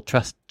not people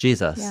trust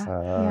Jesus.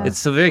 It's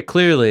so very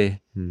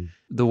clearly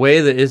the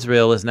way that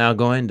Israel is now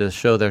going to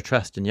show their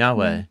trust in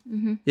Yahweh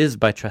is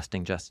by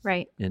trusting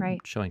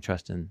showing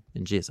trust in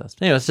Jesus.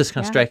 It's just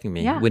kind of striking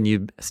me when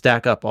you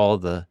stack up all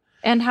the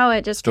and how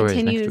it just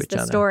continues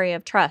the story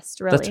of trust,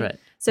 really. That's right.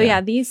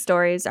 So these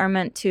stories are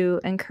meant to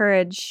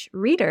encourage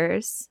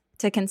readers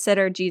to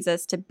consider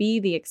Jesus to be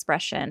the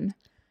expression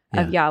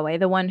of Yahweh,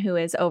 the one who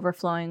is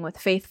overflowing with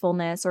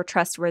faithfulness or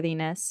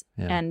trustworthiness,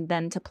 and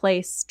then to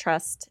place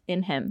trust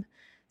in him.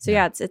 So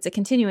it's a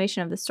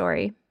continuation of the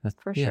story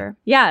for sure.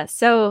 Yeah,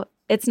 so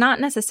it's not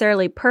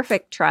necessarily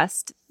perfect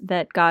trust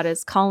that God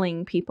is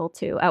calling people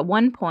to. At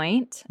one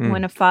point,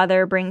 when a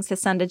father brings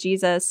his son to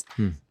Jesus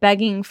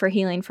begging for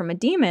healing from a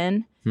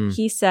demon,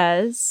 he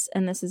says,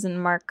 and this is in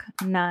Mark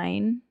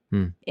 9,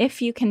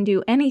 If you can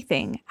do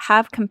anything,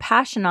 have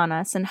compassion on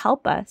us and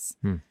help us.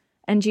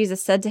 And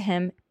Jesus said to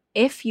him,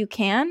 if you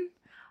can,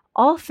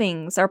 all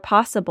things are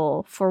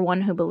possible for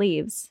one who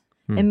believes.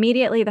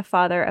 Immediately the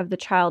father of the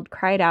child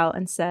cried out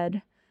and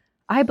said,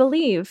 I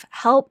believe,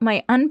 help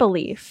my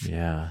unbelief.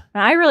 Yeah.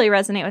 And I really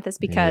resonate with this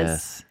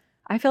because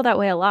I feel that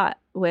way a lot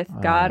with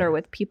God or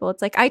with people.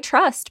 It's like I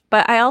trust,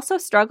 but I also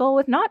struggle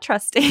with not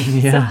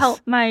trusting. So help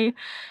my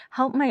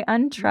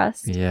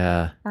untrust.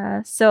 Yeah.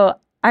 So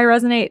I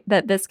resonate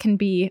that this can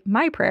be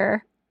my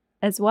prayer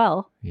as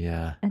well.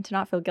 Yeah. And to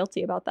not feel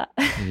guilty about that.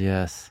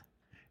 Yes.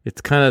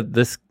 It's kind of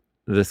this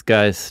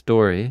guy's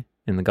story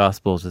in the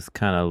Gospels is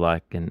kind of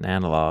like an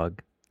analog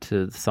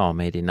to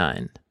Psalm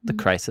 89, the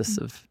crisis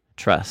of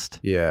trust.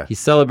 Yeah. He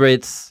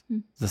celebrates,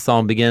 the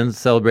psalm begins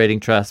celebrating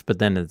trust, but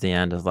then at the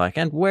end is like,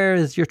 and where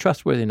is your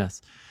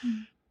trustworthiness?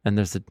 And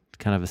there's a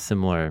kind of a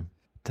similar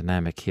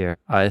dynamic here.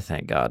 I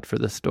thank God for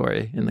this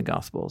story in the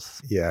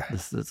Gospels. Yeah.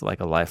 This is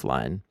like a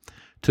lifeline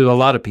to a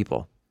lot of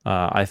people.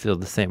 I feel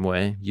the same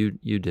way. You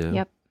do,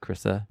 Yep.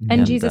 Krista.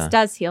 And Jesus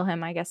does heal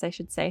him, I guess I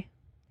should say.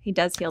 He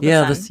does heal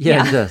the son.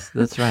 He does.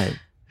 That's right.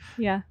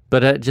 Yeah.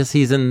 But it's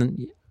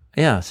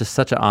just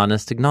such an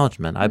honest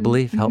acknowledgement. I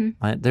believe,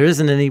 there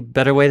isn't any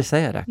better way to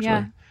say it, actually.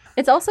 Yeah.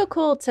 It's also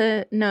cool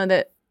to know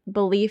that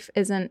belief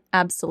isn't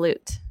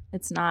absolute.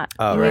 It's not.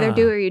 You either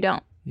do or you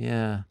don't.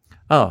 Yeah.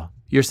 Oh,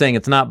 you're saying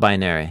it's not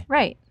binary.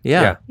 Right.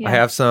 Yeah. I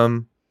have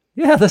some.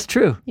 Yeah, that's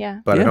true.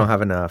 Yeah. But I don't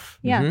have enough.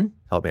 Yeah.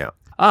 Help me out.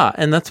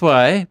 And that's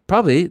why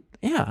I've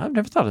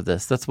never thought of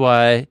this. That's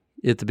why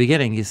at the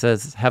beginning he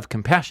says, have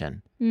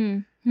compassion.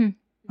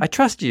 I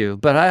trust you,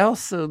 but I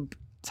also,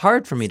 it's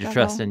hard for me to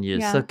trust in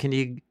you. So can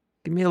you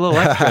give me a little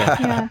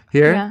extra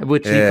here,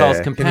 which he calls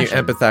compassion.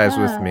 Can you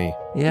empathize with me?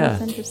 Yeah.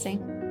 That's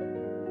interesting.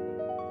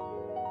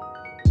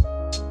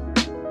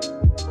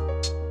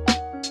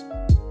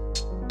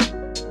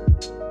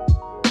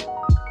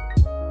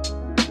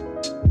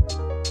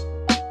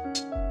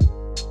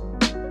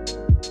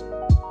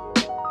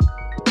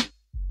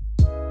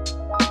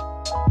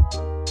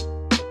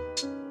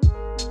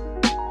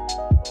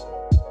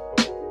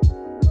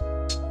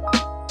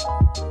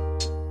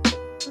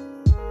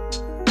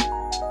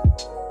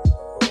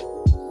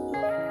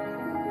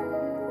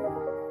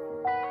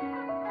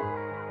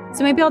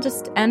 So maybe I'll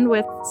just end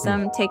with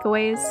some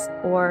takeaways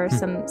or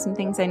some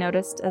things I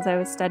noticed as I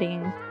was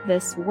studying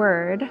this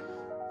word.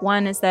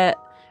 One is that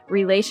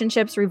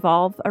relationships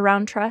revolve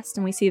around trust,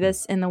 and we see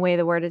this in the way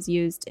the word is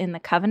used in the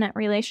covenant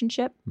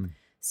relationship.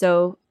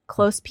 So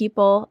close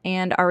people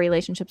and our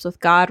relationships with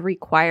God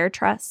require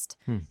trust,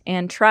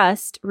 and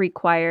trust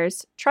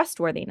requires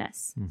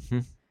trustworthiness.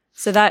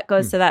 So that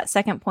goes to that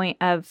second point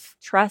of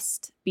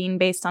trust being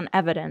based on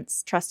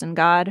evidence, trust in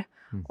God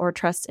or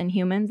trust in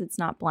humans. It's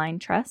not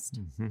blind trust.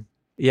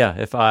 Yeah,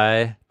 if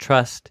I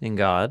trust in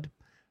God,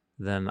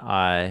 then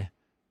I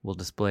will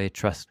display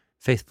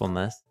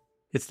faithfulness.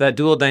 It's that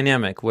dual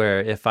dynamic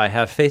where if I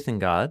have faith in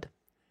God,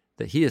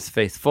 that he is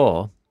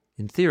faithful,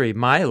 in theory,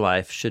 my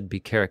life should be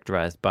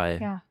characterized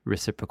by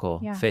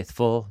reciprocal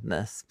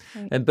faithfulness.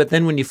 Right. But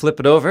then when you flip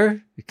it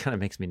over, it kind of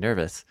makes me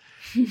nervous.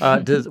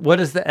 What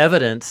does the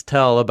evidence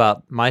tell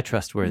about my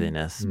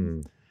trustworthiness?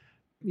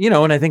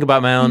 When I think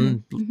about my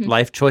own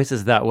life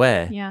choices that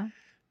way,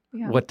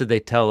 what do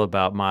they tell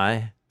about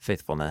my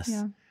faithfulness?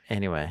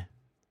 Anyway.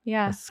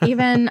 Yeah.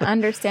 Even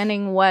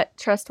understanding what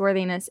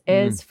trustworthiness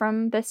is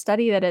from this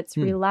study, that it's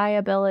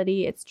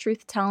reliability, it's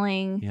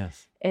truth-telling,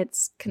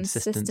 it's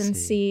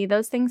consistency.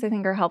 Those things I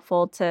think are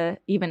helpful to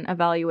even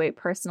evaluate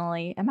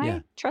personally. Am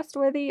I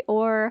trustworthy,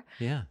 or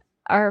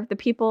are the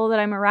people that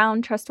I'm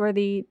around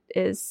trustworthy?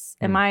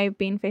 Am I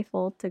being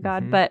faithful to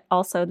God? But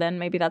also then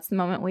maybe that's the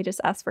moment we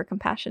just ask for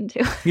compassion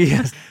too.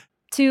 Yes.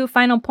 Two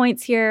final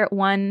points here.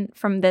 One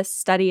from this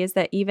study is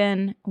that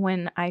even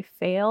when I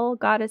fail,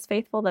 God is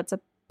faithful. That's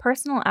a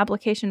personal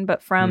application,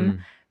 but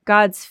from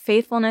God's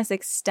faithfulness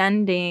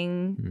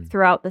extending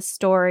throughout the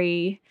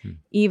story,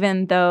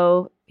 even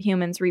though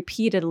humans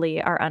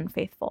repeatedly are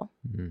unfaithful.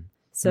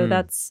 So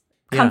that's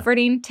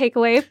comforting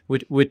takeaway.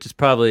 Which is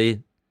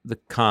probably the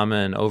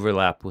common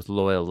overlap with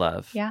loyal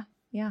love. Yeah.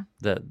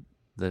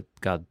 That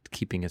God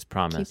keeping his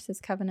promise. Keeps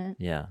his covenant.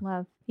 Yeah.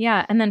 Love.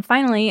 Yeah. And then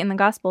finally in the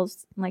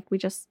Gospels, like we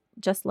just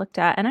looked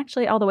at, and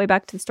actually all the way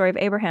back to the story of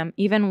Abraham,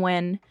 even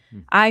when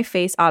I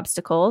face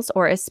obstacles,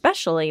 or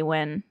especially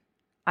when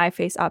I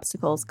face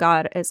obstacles,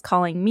 God is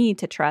calling me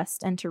to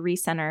trust and to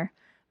recenter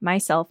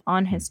myself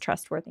on his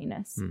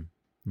trustworthiness.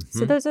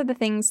 So those are the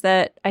things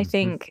that I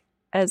think,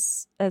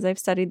 as I've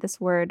studied this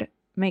word,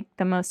 make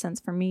the most sense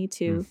for me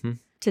to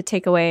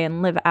take away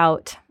and live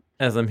out.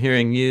 As I'm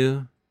hearing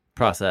you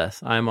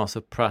process, I'm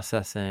also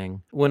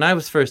processing. When I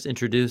was first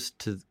introduced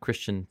to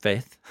Christian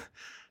faith,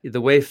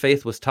 the way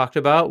faith was talked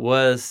about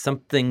was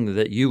something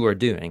that you were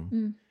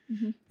doing.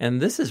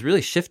 And this is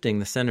really shifting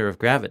the center of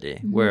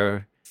gravity,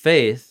 where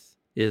faith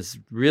is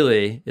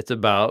really, it's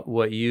about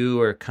what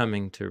you are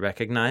coming to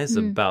recognize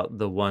about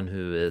the one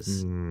who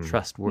is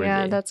trustworthy.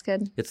 Yeah, that's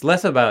good. It's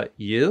less about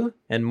you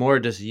and more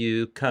just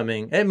you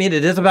coming. I mean,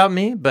 it is about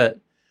me, but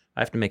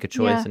I have to make a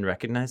choice and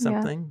recognize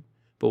something.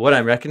 But what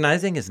I'm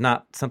recognizing is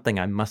not something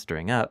I'm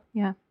mustering up.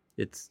 Yeah.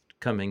 It's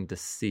coming to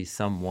see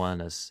someone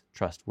as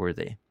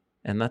trustworthy.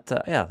 And that's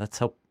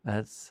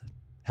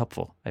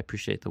helpful. I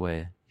appreciate the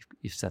way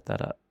you set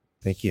that up.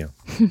 Thank you.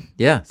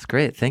 Yeah, it's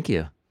great. Thank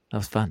you. That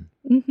was fun.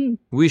 Mm-hmm.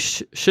 We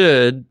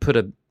should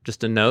put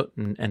just a note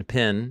and a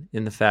pin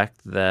in the fact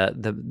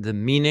that the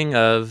meaning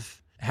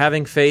of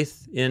having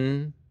faith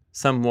in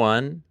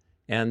someone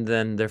and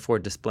then therefore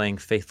displaying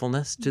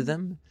faithfulness to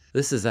them.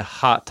 This is a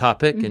hot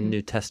topic in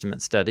New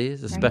Testament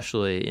studies,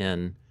 especially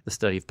in the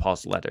study of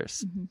Paul's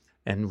letters. Mm-hmm.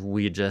 And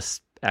we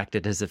just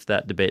acted as if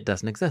that debate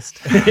doesn't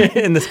exist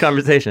in this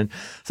conversation.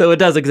 So it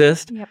does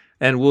exist,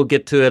 and we'll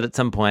get to it at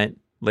some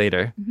point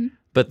later. Mm-hmm.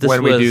 But this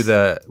when we do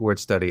the word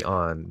study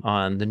on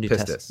the New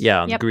Testament,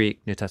 on the Greek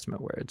New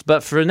Testament words.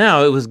 But for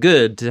now, it was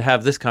good to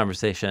have this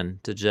conversation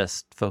to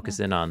just focus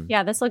in on.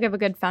 Yeah, this will give a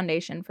good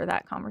foundation for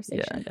that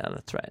conversation. Yeah,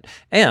 that's right.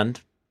 And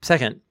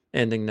second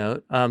ending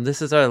note,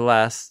 this is our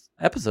last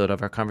episode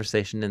of our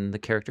Conversation in the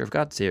Character of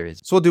God series.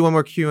 So we'll do one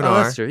more Q&R.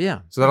 Oh, that's true, yeah.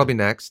 So that'll be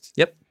next.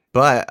 Yep.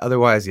 But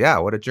otherwise,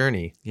 what a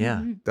journey. Yeah.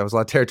 Mm-hmm. That was a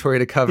lot of territory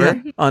to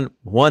cover. Yeah. On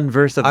one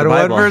verse of the Bible.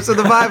 On one verse of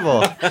the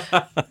Bible.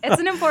 It's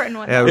an important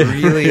one. A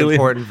really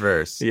important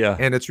verse. Yeah.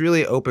 And it's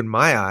really opened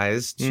my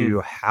eyes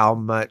to how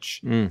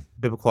much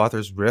biblical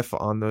authors riff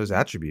on those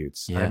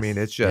attributes. Yes. I mean,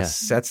 it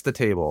just sets the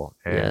table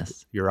and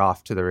you're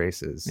off to the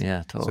races.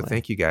 Yeah, totally. So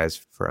thank you guys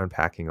for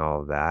unpacking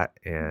all of that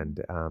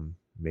and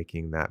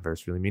making that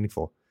verse really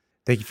meaningful.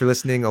 Thank you for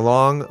listening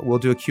along. We'll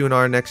do a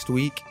Q&R next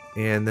week,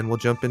 and then we'll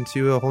jump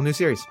into a whole new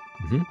series.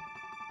 Mm-hmm.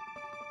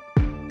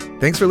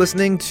 Thanks for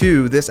listening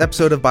to this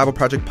episode of Bible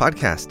Project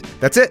Podcast.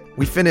 That's it.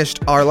 We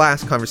finished our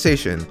last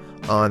conversation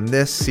on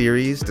this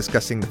series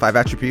discussing the 5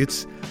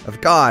 attributes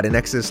of God in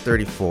Exodus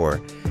 34.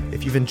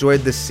 If you've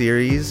enjoyed this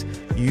series,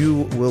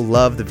 you will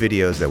love the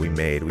videos that we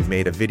made. We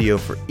made a video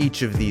for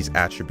each of these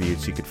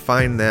attributes. You could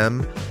find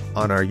them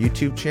on our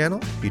YouTube channel,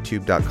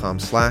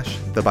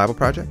 youtube.com/The Bible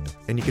Project,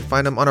 and you can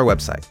find them on our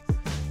website,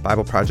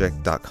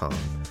 bibleproject.com.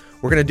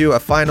 We're going to do a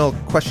final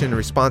question and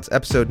response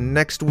episode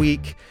next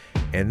week,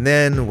 and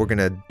then we're going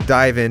to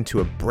dive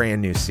into a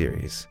brand new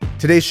series.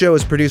 Today's show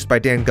is produced by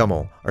Dan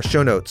Gummel. Our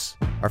show notes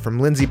are from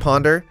Lindsay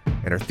Ponder,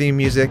 and our theme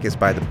music is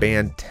by the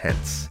band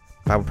Tense.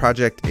 Bible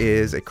Project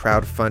is a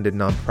crowd-funded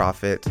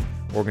nonprofit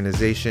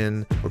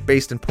organization. We're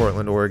based in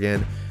Portland,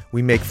 Oregon.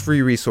 We make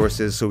free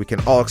resources so we can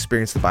all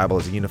experience the Bible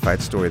as a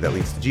unified story that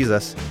leads to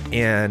Jesus.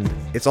 And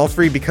it's all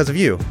free because of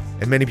you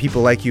and many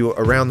people like you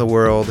around the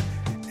world.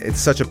 It's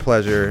such a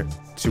pleasure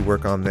to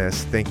work on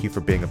this. Thank you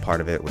for being a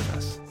part of it with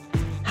us.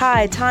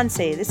 Hi,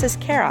 Tansei. This is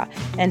Kara,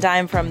 and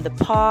I'm from the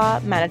Paw,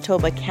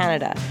 Manitoba,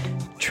 Canada,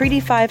 Treaty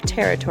 5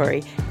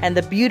 territory, and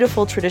the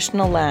beautiful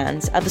traditional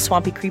lands of the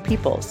Swampy Cree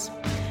peoples.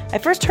 I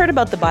first heard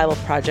about the Bible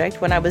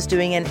Project when I was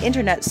doing an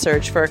internet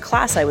search for a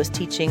class I was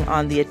teaching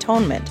on the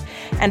Atonement,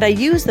 and I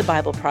use the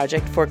Bible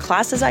Project for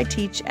classes I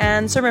teach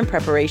and sermon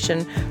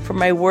preparation for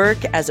my work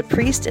as a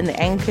priest in the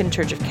Anglican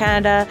Church of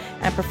Canada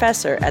and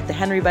professor at the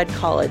Henry Budd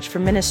College for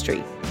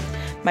ministry.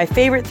 My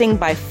favorite thing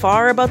by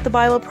far about the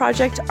Bible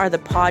Project are the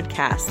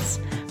podcasts.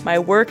 My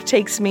work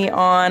takes me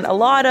on a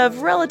lot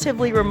of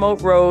relatively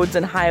remote roads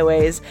and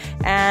highways,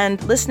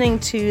 and listening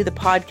to the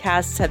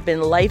podcasts have been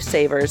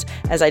lifesavers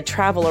as I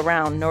travel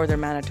around northern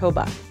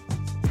Manitoba.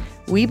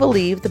 We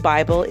believe the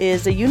Bible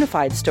is a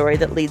unified story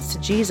that leads to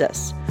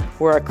Jesus.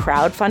 We're a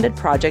crowd-funded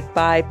project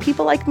by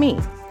people like me.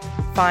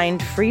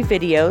 Find free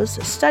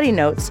videos, study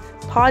notes,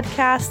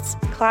 podcasts,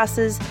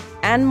 classes,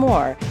 and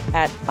more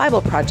at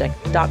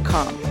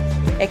bibleproject.com.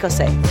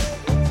 Ekose.